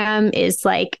Instagram, is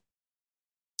like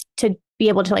to be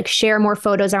able to like share more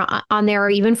photos on there, or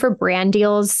even for brand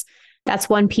deals. That's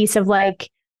one piece of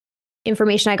like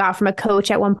information I got from a coach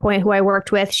at one point who I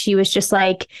worked with. She was just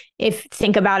like,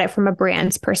 think about it from a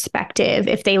brand's perspective.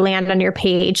 If they land on your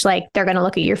page, like they're going to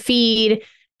look at your feed.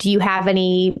 Do you have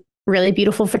any really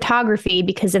beautiful photography?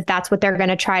 Because if that's what they're going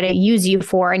to try to use you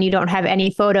for, and you don't have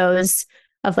any photos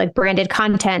of like branded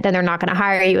content, then they're not going to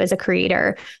hire you as a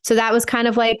creator. So that was kind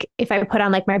of like, if I put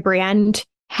on like my brand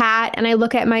hat and I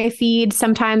look at my feed,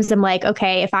 sometimes I'm like,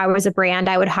 okay, if I was a brand,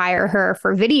 I would hire her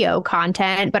for video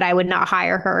content, but I would not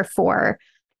hire her for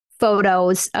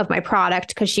photos of my product,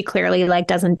 because she clearly like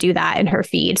doesn't do that in her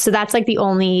feed. So that's like the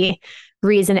only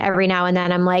reason every now and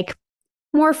then I'm like,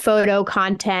 more photo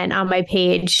content on my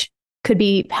page could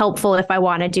be helpful if I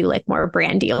want to do like more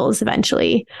brand deals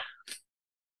eventually.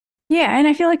 Yeah. And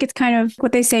I feel like it's kind of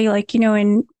what they say, like,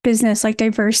 in business, like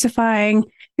diversifying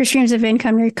your streams of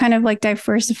income. You're kind of like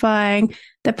diversifying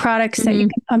the products that you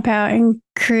can pump out and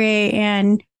create.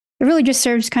 And it really just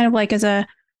serves kind of like as a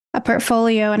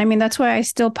portfolio. And I mean, that's why I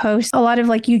still post a lot of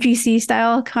like UGC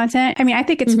style content. I mean, I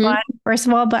think it's fun, first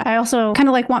of all, but I also kind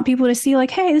of like want people to see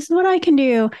like, hey, this is what I can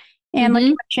do. And like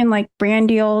you mentioned, like brand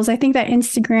deals, I think that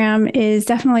Instagram is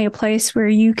definitely a place where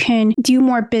you can do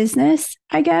more business,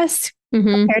 I guess,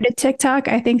 compared to TikTok.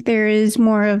 I think there is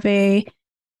more of a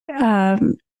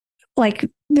like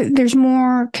there's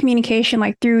more communication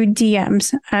like through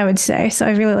DMs, I would say. So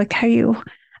I really like how you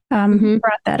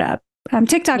brought that up.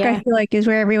 TikTok, I feel like, is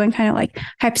where everyone kind of like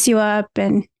hypes you up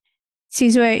and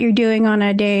sees what you're doing on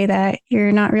a day that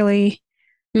you're not really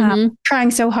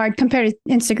trying so hard, compared to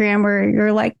Instagram where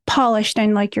you're like polished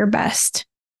and like your best.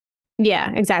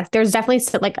 Yeah, exactly. There's definitely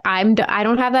like, I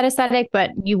don't have that aesthetic,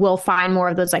 but you will find more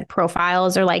of those like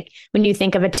profiles, or like when you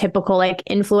think of a typical like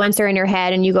influencer in your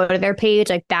head and you go to their page,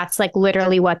 like that's like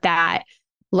literally what that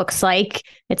looks like.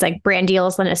 It's like brand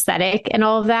deals and aesthetic and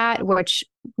all of that, which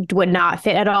would not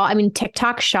fit at all. I mean,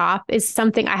 TikTok Shop is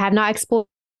something I have not explored,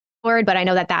 but I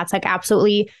know that that's like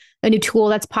absolutely a new tool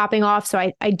that's popping off. So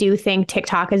I do think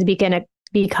TikTok is going to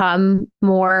become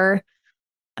more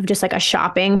of just like a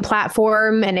shopping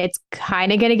platform, and it's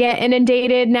kind of going to get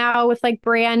inundated now with like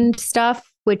brand stuff,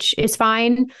 which is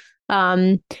fine.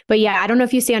 But yeah, I don't know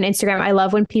if you see on Instagram, I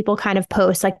love when people kind of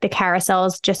post like the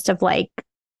carousels just of like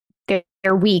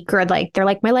their week, or like they're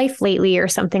like my life lately or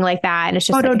something like that. And it's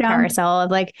just like a carousel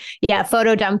of like,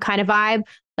 photo dump kind of vibe.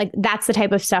 Like that's the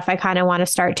type of stuff I kind of want to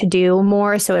start to do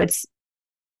more. So it's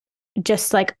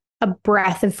just like a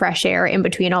breath of fresh air in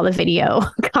between all the video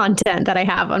content that I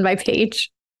have on my page.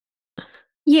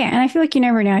 Yeah. And I feel like you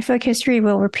never know. I feel like history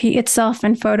will repeat itself,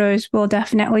 and photos will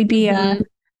definitely be a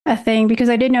thing, because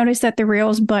I did notice that the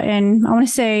Reels button, I want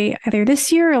to say either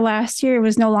this year or last year,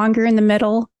 was no longer in the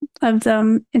middle of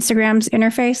the Instagram's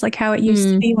interface, like how it used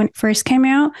to be when it first came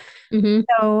out.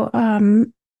 So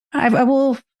I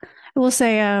will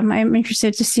say I'm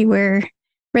interested to see where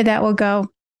that will go.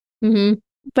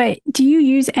 But do you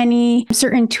use any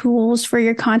certain tools for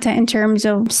your content in terms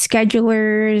of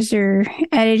schedulers or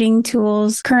editing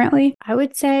tools currently? I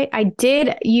would say I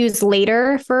did use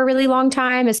Later for a really long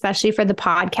time, especially for the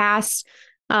podcast.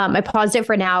 I paused it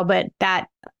for now, but that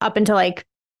up until like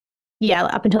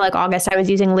August, I was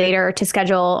using Later to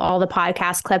schedule all the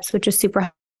podcast clips, which was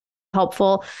super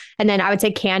helpful. And then I would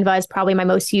say Canva is probably my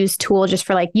most used tool, just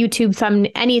for like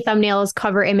YouTube any thumbnails,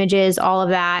 cover images, all of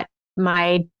that.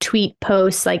 My tweet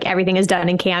posts, like everything is done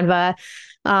in Canva.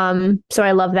 So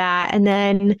I love that. And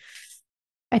then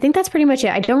I think that's pretty much it.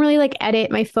 I don't really like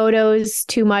edit my photos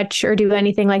too much or do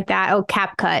anything like that. Oh,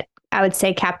 CapCut. I would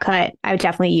say CapCut I would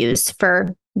definitely use for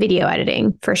video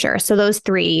editing for sure. So those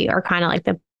three are kind of like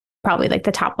probably like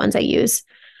the top ones I use.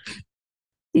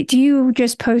 Do you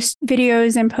just post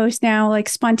videos and post now like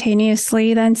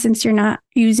spontaneously then, since you're not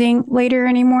using Later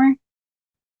anymore?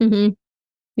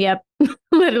 Yep.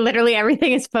 Literally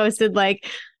everything is posted like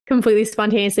completely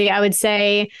spontaneously. I would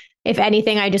say, if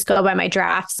anything, I just go by my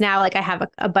drafts now. Like I have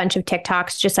a bunch of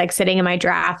TikToks just like sitting in my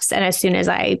drafts. And as soon as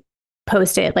I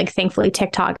post it, like thankfully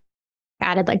TikTok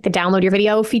added like the download your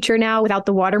video feature now without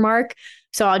the watermark.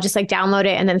 So I'll just like download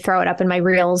it and then throw it up in my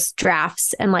Reels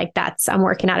drafts. And like I'm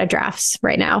working out of drafts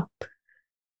right now.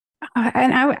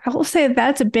 And I will say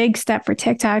that's a big step for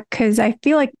TikTok, because I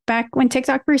feel like back when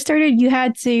TikTok first started, you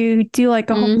had to do like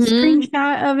a whole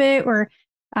screenshot of it, or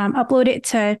upload it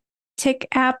to Tik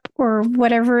app or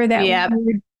whatever that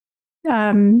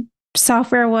weird,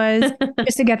 software was,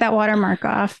 just to get that watermark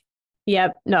off.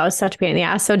 Yep. No, it's such a pain in the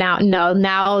ass. So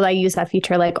now I use that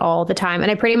feature like all the time.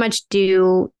 And I pretty much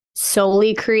do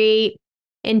solely create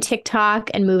in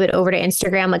TikTok and move it over to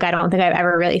Instagram. Like I don't think I've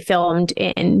ever really filmed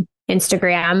in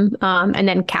Instagram. And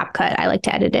then CapCut I like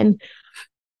to edit in.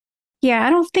 Yeah, I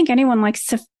don't think anyone likes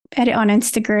to edit on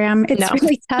Instagram. It's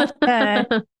really tough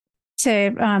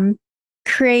to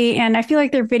create. And I feel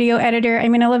like their video editor, I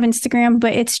mean, I love Instagram,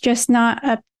 but it's just not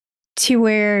up to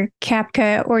where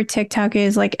CapCut or TikTok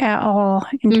is like at all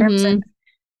in terms of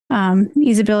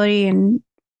usability, and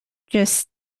just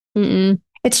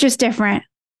it's just different.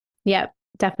 Yep,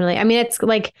 definitely. I mean, it's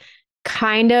like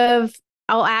kind of,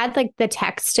 I'll add like the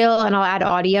text still, and I'll add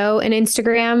audio in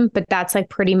Instagram, but that's like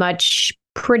pretty much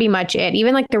it.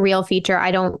 Even like the reel feature,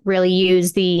 I don't really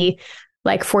use the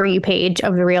like For You page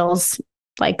of the Reels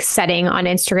like setting on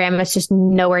Instagram. It's just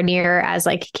nowhere near as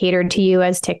like catered to you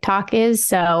as TikTok is.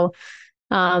 So,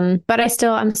 but I'm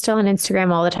still on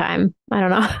Instagram all the time. I don't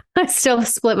know. I still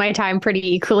split my time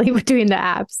pretty equally between the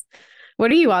apps. What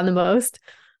are you on the most?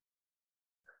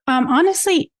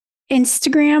 Honestly,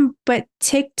 Instagram, but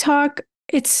TikTok,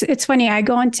 it's funny. I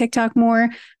go on TikTok more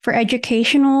for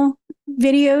educational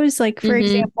videos. Like, for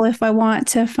example, if I want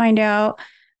to find out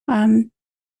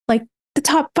like the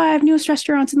top 5 newest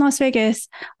restaurants in Las Vegas,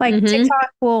 like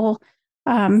TikTok will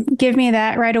give me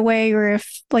that right away. Or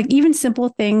if like even simple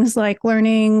things like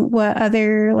learning what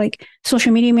other like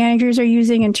social media managers are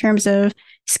using in terms of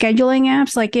scheduling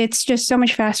apps, like it's just so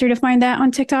much faster to find that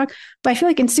on TikTok. But I feel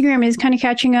like Instagram is kind of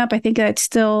catching up. I think that's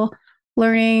still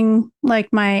learning like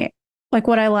my like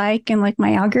what I like and like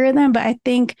my algorithm. But I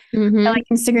think I like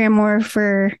Instagram more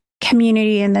for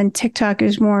community, and then TikTok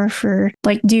is more for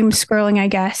like doom scrolling, I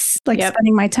guess, like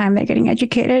spending my time there getting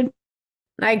educated.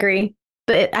 I agree.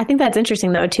 But I think that's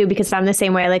interesting though, too, because I'm the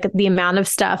same way. Like the amount of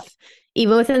stuff,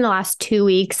 even within the last 2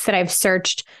 weeks that I've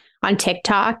searched on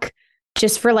TikTok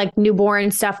just for like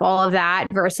newborn stuff, all of that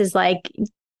versus like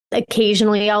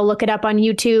occasionally I'll look it up on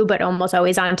YouTube, but almost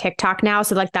always on TikTok now.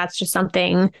 So like, that's just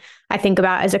something I think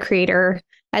about as a creator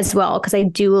as well, because I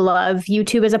do love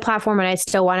YouTube as a platform and I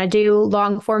still want to do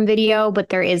long form video, but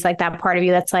there is like that part of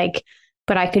you that's like,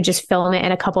 but I could just film it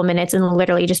in a couple minutes and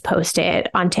literally just post it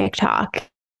on TikTok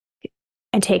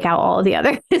and take out all of the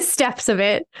other steps of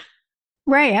it.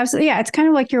 Right. Absolutely. Yeah. It's kind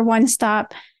of like your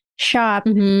one-stop shop.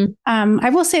 I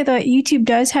will say that YouTube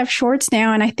does have shorts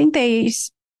now, and I think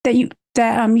you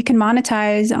can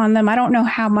monetize on them. I don't know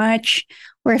how much,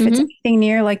 or if it's anything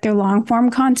near like their long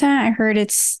form content. I heard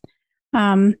it's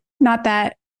not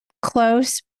that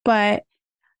close, but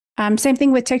same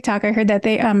thing with TikTok. I heard that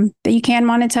that you can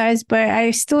monetize, but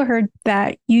I still heard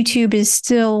that YouTube is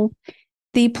still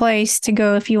the place to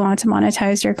go if you want to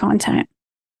monetize your content.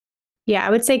 Yeah,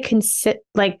 I would say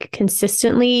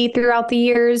consistently throughout the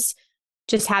years,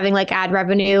 just having like ad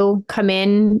revenue come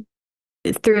in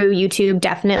through YouTube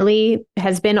definitely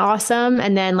has been awesome.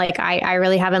 And then like I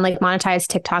really haven't like monetized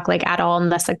TikTok like at all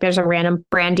unless like there's a random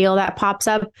brand deal that pops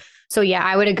up. So yeah,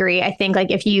 I would agree. I think like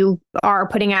if you are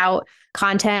putting out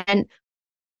content,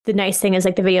 the nice thing is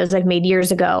like the videos I've made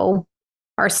years ago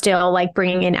are still like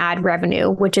bringing in ad revenue,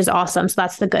 which is awesome. So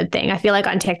that's the good thing. I feel like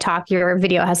on TikTok, your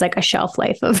video has like a shelf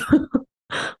life of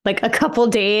like a couple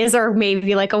days or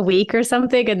maybe like a week or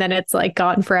something. And then it's like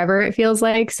gone forever, it feels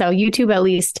like. So YouTube, at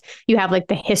least you have like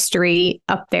the history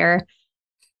up there.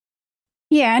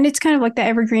 Yeah. And it's kind of like the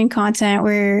evergreen content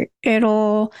where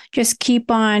it'll just keep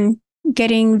on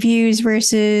getting views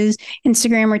versus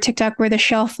Instagram or TikTok where the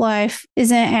shelf life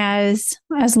isn't as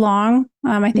long.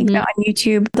 I think that on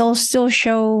YouTube, they'll still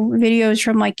show videos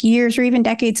from like years or even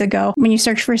decades ago when you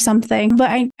search for something. But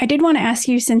I did want to ask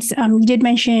you, since you did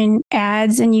mention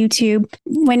ads and YouTube,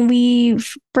 when we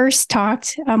first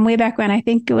talked way back when, I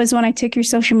think it was when I took your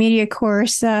social media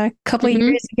course a couple of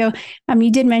years ago,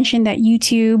 you did mention that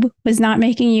YouTube was not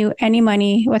making you any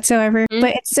money whatsoever.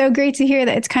 But it's so great to hear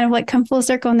that it's kind of like come full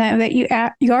circle now that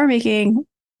you are making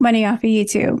money off of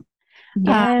YouTube.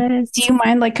 Yes. Do you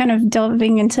mind like kind of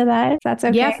delving into that? If that's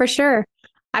okay. Yeah, for sure.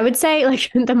 I would say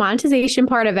like the monetization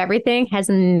part of everything has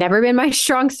never been my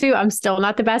strong suit. I'm still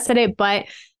not the best at it, but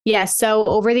yeah. So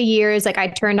over the years, like I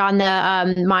turned on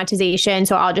the monetization.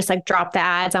 So I'll just like drop the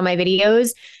ads on my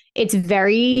videos. It's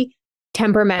very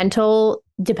temperamental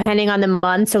depending on the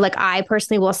month. So like I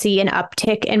personally will see an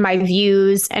uptick in my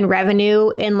views and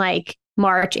revenue in like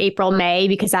March, April, May,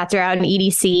 because that's around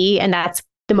EDC. And that's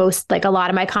the most, like a lot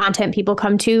of my content people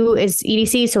come to is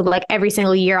EDC. So like every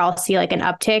single year I'll see like an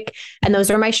uptick, and those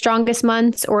are my strongest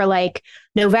months. Or like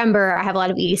November, I have a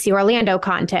lot of EDC Orlando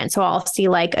content. So I'll see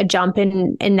like a jump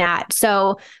in that.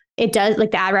 So it does,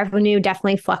 like the ad revenue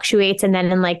definitely fluctuates. And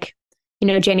then in like,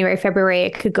 January, February,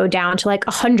 it could go down to like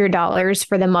 $100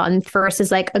 for the month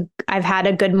versus like I've had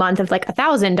a good month of like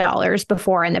 $1,000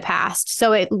 before in the past.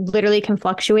 So it literally can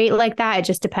fluctuate like that. It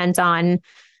just depends on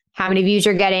how many views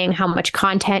you're getting, how much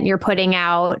content you're putting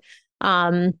out.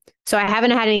 So I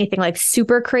haven't had anything like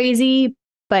super crazy,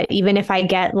 but even if I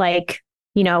get like,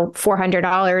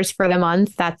 $400 for the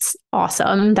month, that's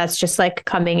awesome. That's just like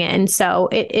coming in. So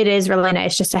it is really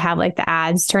nice just to have like the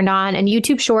ads turned on. And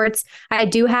YouTube Shorts, I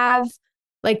do have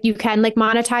like, you can like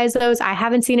monetize those. I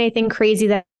haven't seen anything crazy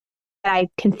that I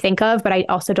can think of, but I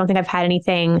also don't think I've had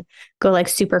anything go like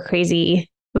super crazy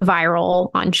viral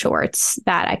on Shorts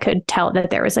that I could tell that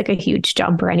there was like a huge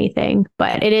jump or anything.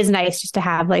 But it is nice just to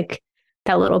have like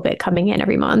that little bit coming in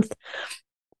every month.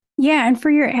 Yeah. And for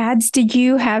your ads, did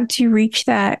you have to reach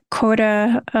that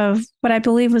quota of what I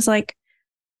believe was like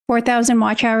 4,000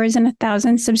 watch hours and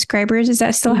 1,000 subscribers? Is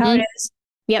that still how it is?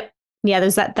 Yep. Yeah.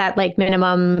 There's that like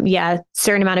minimum,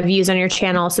 certain amount of views on your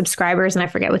channel, subscribers, and I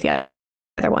forget what the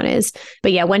other one is.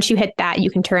 But yeah, once you hit that,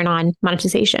 you can turn on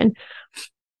monetization.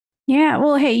 Yeah.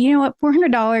 Well, hey, you know what?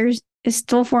 $400 is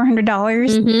still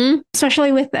 $400,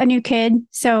 especially with a new kid.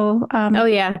 So,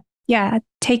 yeah,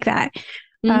 take that.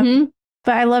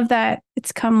 But I love that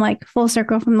it's come like full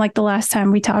circle from like the last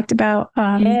time we talked about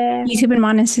YouTube and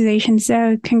monetization.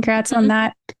 So congrats on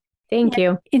that. Thank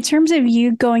you. In terms of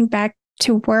you going back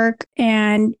to work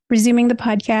and resuming the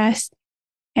podcast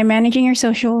and managing your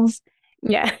socials,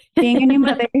 being a new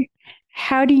mother,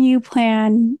 how do you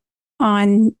plan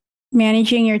on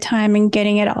managing your time and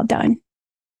getting it all done?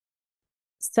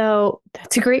 So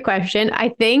that's a great question. I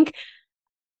think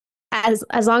as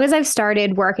long as I've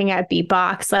started working at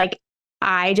Beatbox, like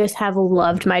I just have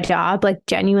loved my job, like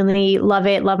genuinely love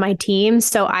it, love my team.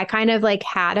 So I kind of like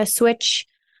had a switch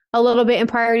a little bit in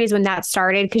priorities when that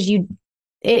started, because it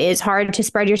is hard to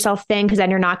spread yourself thin, because then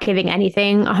you're not giving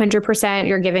anything 100%.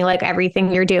 You're giving like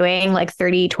everything you're doing, like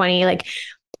 30, 20, like,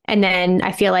 and then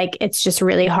I feel like it's just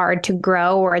really hard to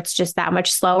grow, or it's just that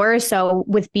much slower. So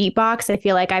with Beatbox, I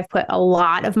feel like I've put a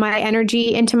lot of my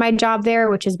energy into my job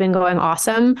there, which has been going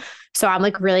awesome. So I'm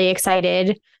like really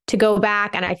excited to go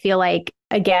back. And I feel like,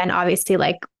 again, obviously,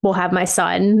 like we'll have my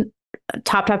son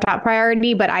top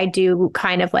priority, but I do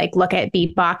kind of like look at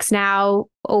Beatbox now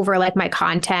over like my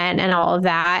content and all of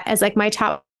that as like my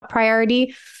top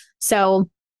priority. So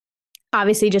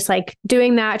obviously just like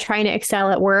doing that, trying to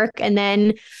excel at work. And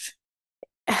then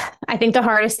I think the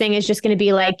hardest thing is just going to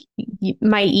be like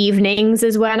my evenings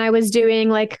is when I was doing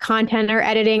like content or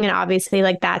editing. And obviously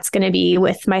like that's going to be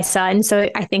with my son. So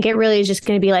I think it really is just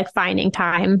going to be like finding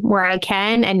time where I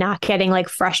can and not getting like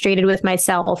frustrated with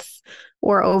myself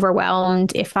or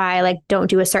overwhelmed if I like don't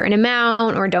do a certain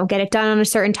amount or don't get it done on a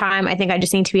certain time. I think I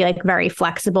just need to be like very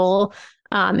flexible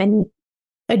and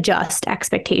adjust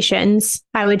expectations,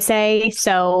 I would say.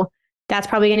 So that's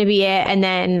probably going to be it. And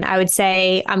then I would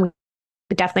say I'm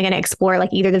definitely going to explore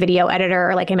like either the video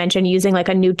editor or, like I mentioned, using like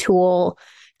a new tool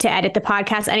to edit the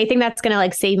podcast. Anything that's going to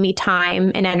like save me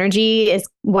time and energy is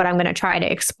what I'm going to try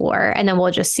to explore. And then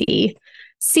we'll just see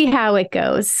how it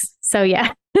goes. So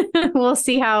yeah, we'll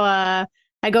see how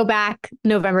I go back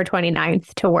November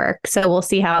 29th to work. So we'll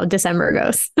see how December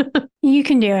goes. You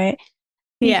can do it.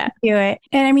 Yeah. Do it.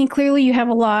 And I mean, clearly you have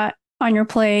a lot on your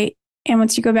plate. And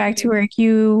once you go back to work,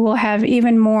 you will have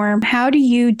even more. How do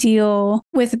you deal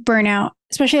with burnout,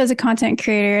 especially as a content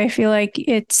creator? I feel like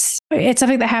it's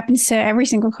something that happens to every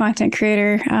single content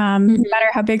creator, no matter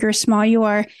how big or small you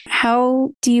are. How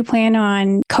do you plan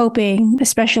on coping,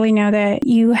 especially now that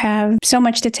you have so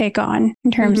much to take on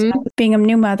in terms of being a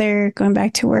new mother, going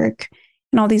back to work,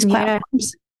 and all these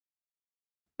platforms?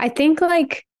 I think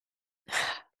like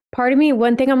part of me,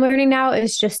 one thing I'm learning now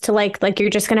is just to like you're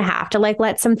just going to have to like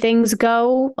let some things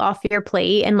go off your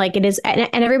plate. And like it is, and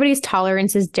everybody's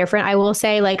tolerance is different. I will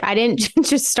say, like, I didn't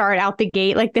just start out the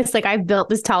gate like this. Like I've built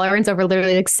this tolerance over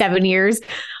literally like 7 years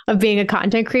of being a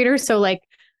content creator. So like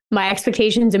my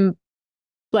expectations and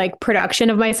like production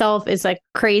of myself is like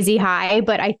crazy high.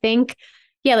 But I think,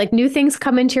 yeah, like new things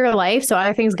come into your life. So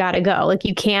other things got to go. Like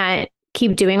you can't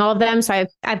keep doing all of them. So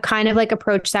I've kind of like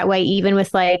approached that way, even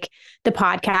with like the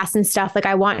podcast and stuff. Like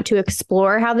I want to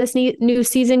explore how this new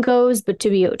season goes, but to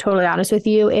be totally honest with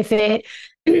you, if it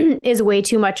is way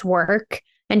too much work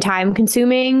and time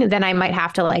consuming, then I might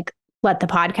have to like let the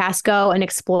podcast go and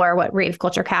explore what Rave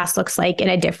Culture Cast looks like in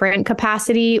a different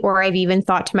capacity. Or I've even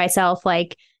thought to myself,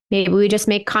 like, maybe we just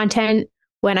make content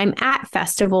when I'm at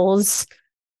festivals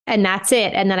and that's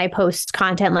it. And then I post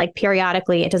content like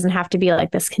periodically. It doesn't have to be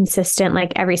like this consistent,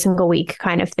 like every single week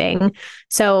kind of thing.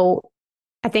 So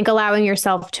I think allowing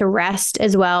yourself to rest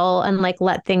as well and like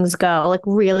let things go, like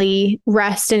really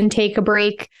rest and take a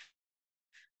break,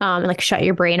 and like shut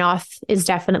your brain off is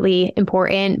definitely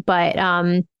important. But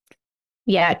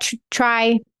yeah,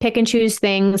 try pick and choose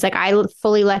things. Like I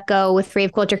fully let go with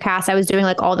Rave Culture Cast. I was doing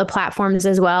like all the platforms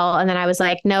as well. And then I was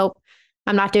like, nope,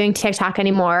 I'm not doing TikTok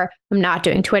anymore. I'm not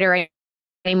doing Twitter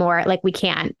anymore. Like I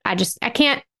can't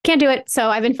do it. So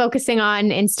I've been focusing on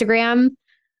Instagram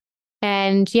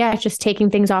and yeah, just taking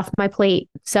things off my plate.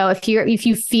 So if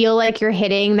you feel like you're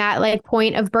hitting that like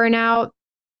point of burnout,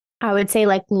 I would say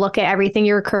like look at everything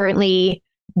you're currently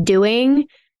doing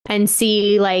and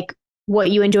see like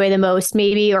what you enjoy the most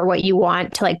maybe, or what you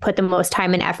want to like put the most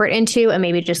time and effort into, and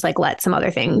maybe just like let some other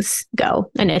things go.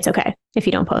 And it's okay if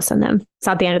you don't post on them. It's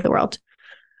not the end of the world.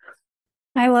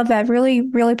 I love that. Really,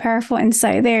 really powerful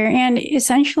insight there. And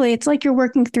essentially, it's like you're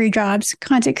working 3 jobs: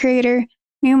 content creator,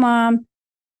 new mom,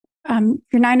 your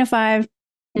 9 to 5,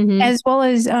 as well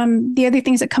as the other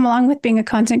things that come along with being a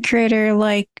content creator,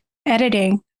 like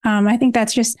editing. I think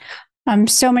that's just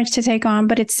so much to take on,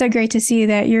 but it's so great to see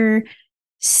that you're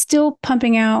still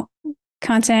pumping out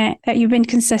content, that you've been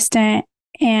consistent,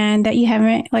 and that you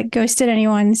haven't like ghosted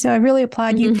anyone. So I really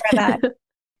applaud you for that.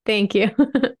 Thank you.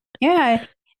 Yeah.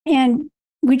 And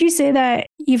would you say that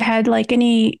you've had like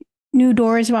any new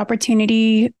doors of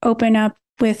opportunity open up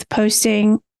with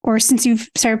posting, or since you've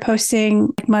started posting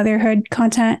like motherhood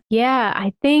content? Yeah,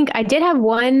 I think I did have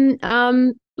one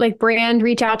like brand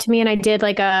reach out to me, and I did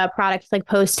like a product like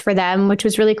post for them, which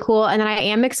was really cool. And then I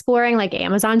am exploring like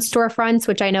Amazon storefronts,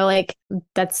 which I know like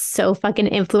that's so fucking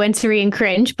influencery and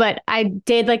cringe, but I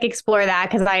did like explore that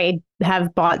because I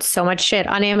have bought so much shit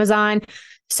on Amazon.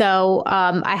 So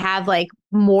I have like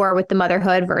more with the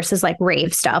motherhood versus like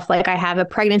rave stuff. Like I have a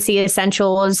pregnancy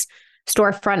essentials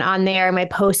storefront on there, my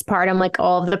postpartum, like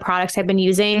all of the products I've been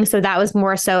using. So that was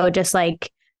more so just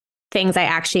like things I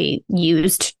actually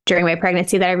used during my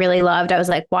pregnancy that I really loved. I was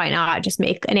like, why not just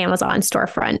make an Amazon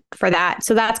storefront for that?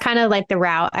 So that's kind of like the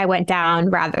route I went down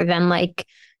rather than like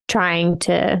trying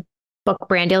to book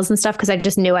brand deals and stuff, because I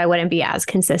just knew I wouldn't be as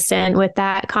consistent with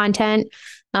that content.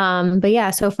 But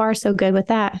yeah, so far so good with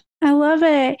that. I love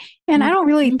it. And I don't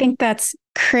really think that's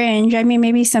cringe. I mean,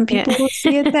 maybe some people will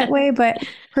see it that way, but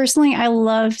personally, I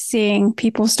love seeing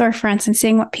people's storefronts and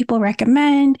seeing what people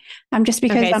recommend. Just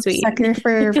because I'm a sucker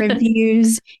for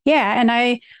reviews. Yeah.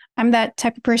 And I'm that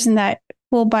type of person that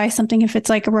will buy something if it's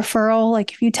like a referral,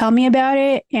 like if you tell me about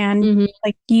it and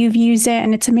like you've used it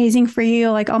and it's amazing for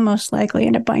you, like I'll most likely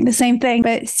end up buying the same thing.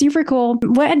 But super cool.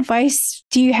 What advice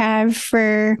do you have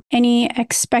for any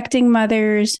expecting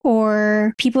mothers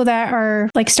or people that are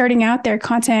like starting out their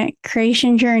content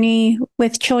creation journey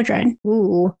with children?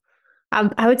 Ooh,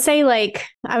 I would say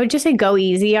I would just say go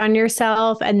easy on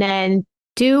yourself and then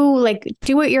do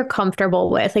what you're comfortable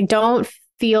with. Like, don't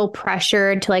feel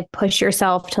pressured to like push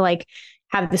yourself to like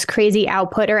have this crazy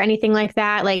output or anything like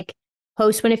that. Like,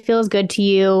 post when it feels good to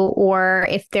you, or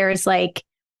if there's like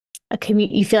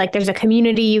you feel like there's a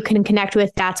community you can connect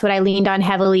with. That's what I leaned on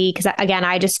heavily, because again,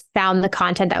 I just found the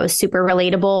content that was super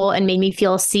relatable and made me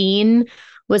feel seen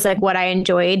was like what I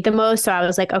enjoyed the most. So I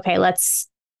was like, okay, let's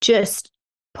just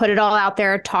put it all out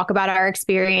there, talk about our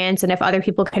experience, and if other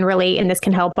people can relate and this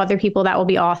can help other people, that will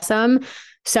be awesome.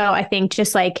 So I think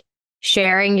just like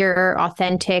sharing your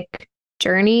authentic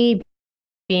journey,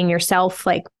 being yourself,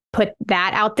 like put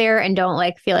that out there and don't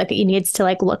like feel like it needs to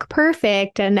like look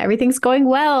perfect and everything's going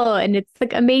well and it's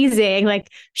like amazing. Like,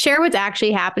 share what's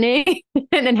actually happening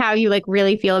and then how you like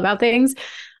really feel about things.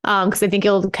 Because I think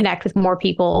you'll connect with more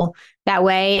people that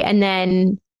way. And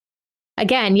then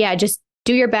again, yeah, just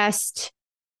do your best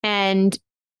and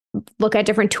look at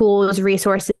different tools,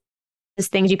 resources,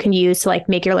 things you can use to like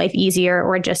make your life easier,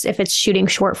 or just if it's shooting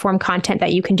short form content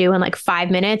that you can do in like 5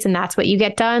 minutes and that's what you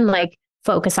get done, like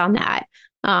focus on that.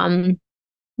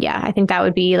 Yeah, I think that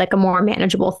would be like a more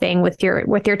manageable thing with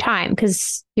your time,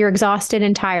 because you're exhausted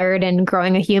and tired and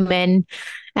growing a human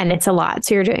and it's a lot.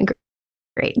 So you're doing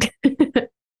great.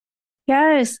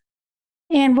 Yes.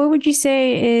 And what would you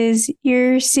say is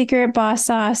your secret boss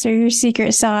sauce or your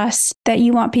secret sauce that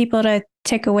you want people to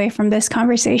take away from this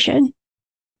conversation?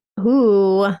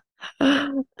 Ooh,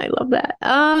 I love that.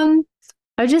 I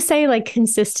would just say like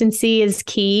consistency is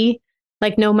key.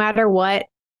 Like, no matter what,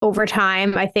 over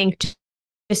time, I think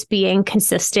just being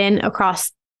consistent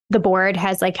across the board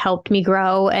has like helped me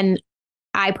grow. And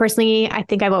I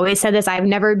think I've always said this, I've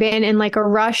never been in like a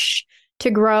rush to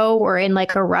grow or in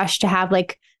like a rush to have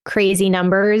like crazy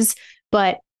numbers,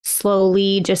 but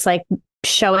slowly just like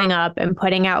showing up and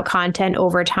putting out content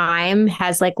over time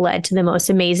has like led to the most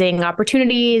amazing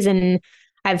opportunities. And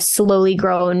I've slowly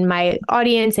grown my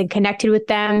audience and connected with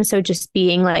them. So just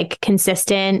being like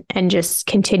consistent and just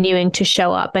continuing to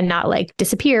show up and not like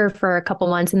disappear for a couple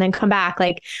months and then come back.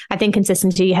 Like, I think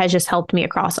consistency has just helped me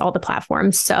across all the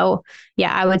platforms. So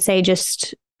yeah, I would say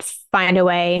just find a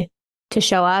way to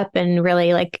show up and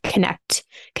really like connect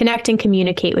and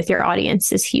communicate with your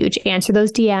audience is huge. Answer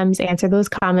those DMs, answer those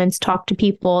comments, talk to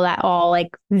people. That all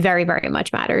like very, very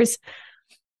much matters.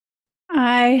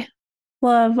 I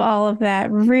love all of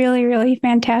that. Really, really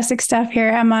fantastic stuff here,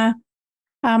 Emma.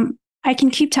 I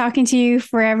can keep talking to you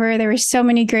forever. There were so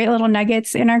many great little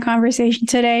nuggets in our conversation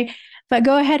today, but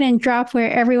go ahead and drop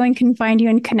where everyone can find you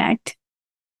and connect.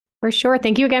 For sure.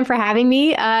 Thank you again for having me.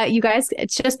 You guys,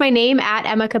 it's just my name at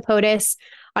Emma Kapotes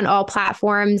on all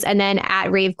platforms, and then at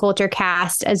Rave Culture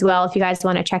Cast as well. If you guys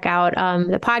want to check out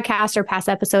the podcast or past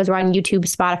episodes, we're on YouTube,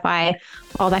 Spotify,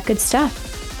 all that good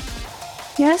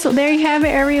stuff. Yes, well, there you have it,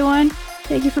 everyone.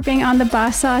 Thank you for being on the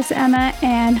Boss Sauce, Emma,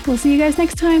 and we'll see you guys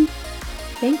next time.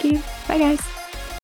 Thank you. Bye, guys.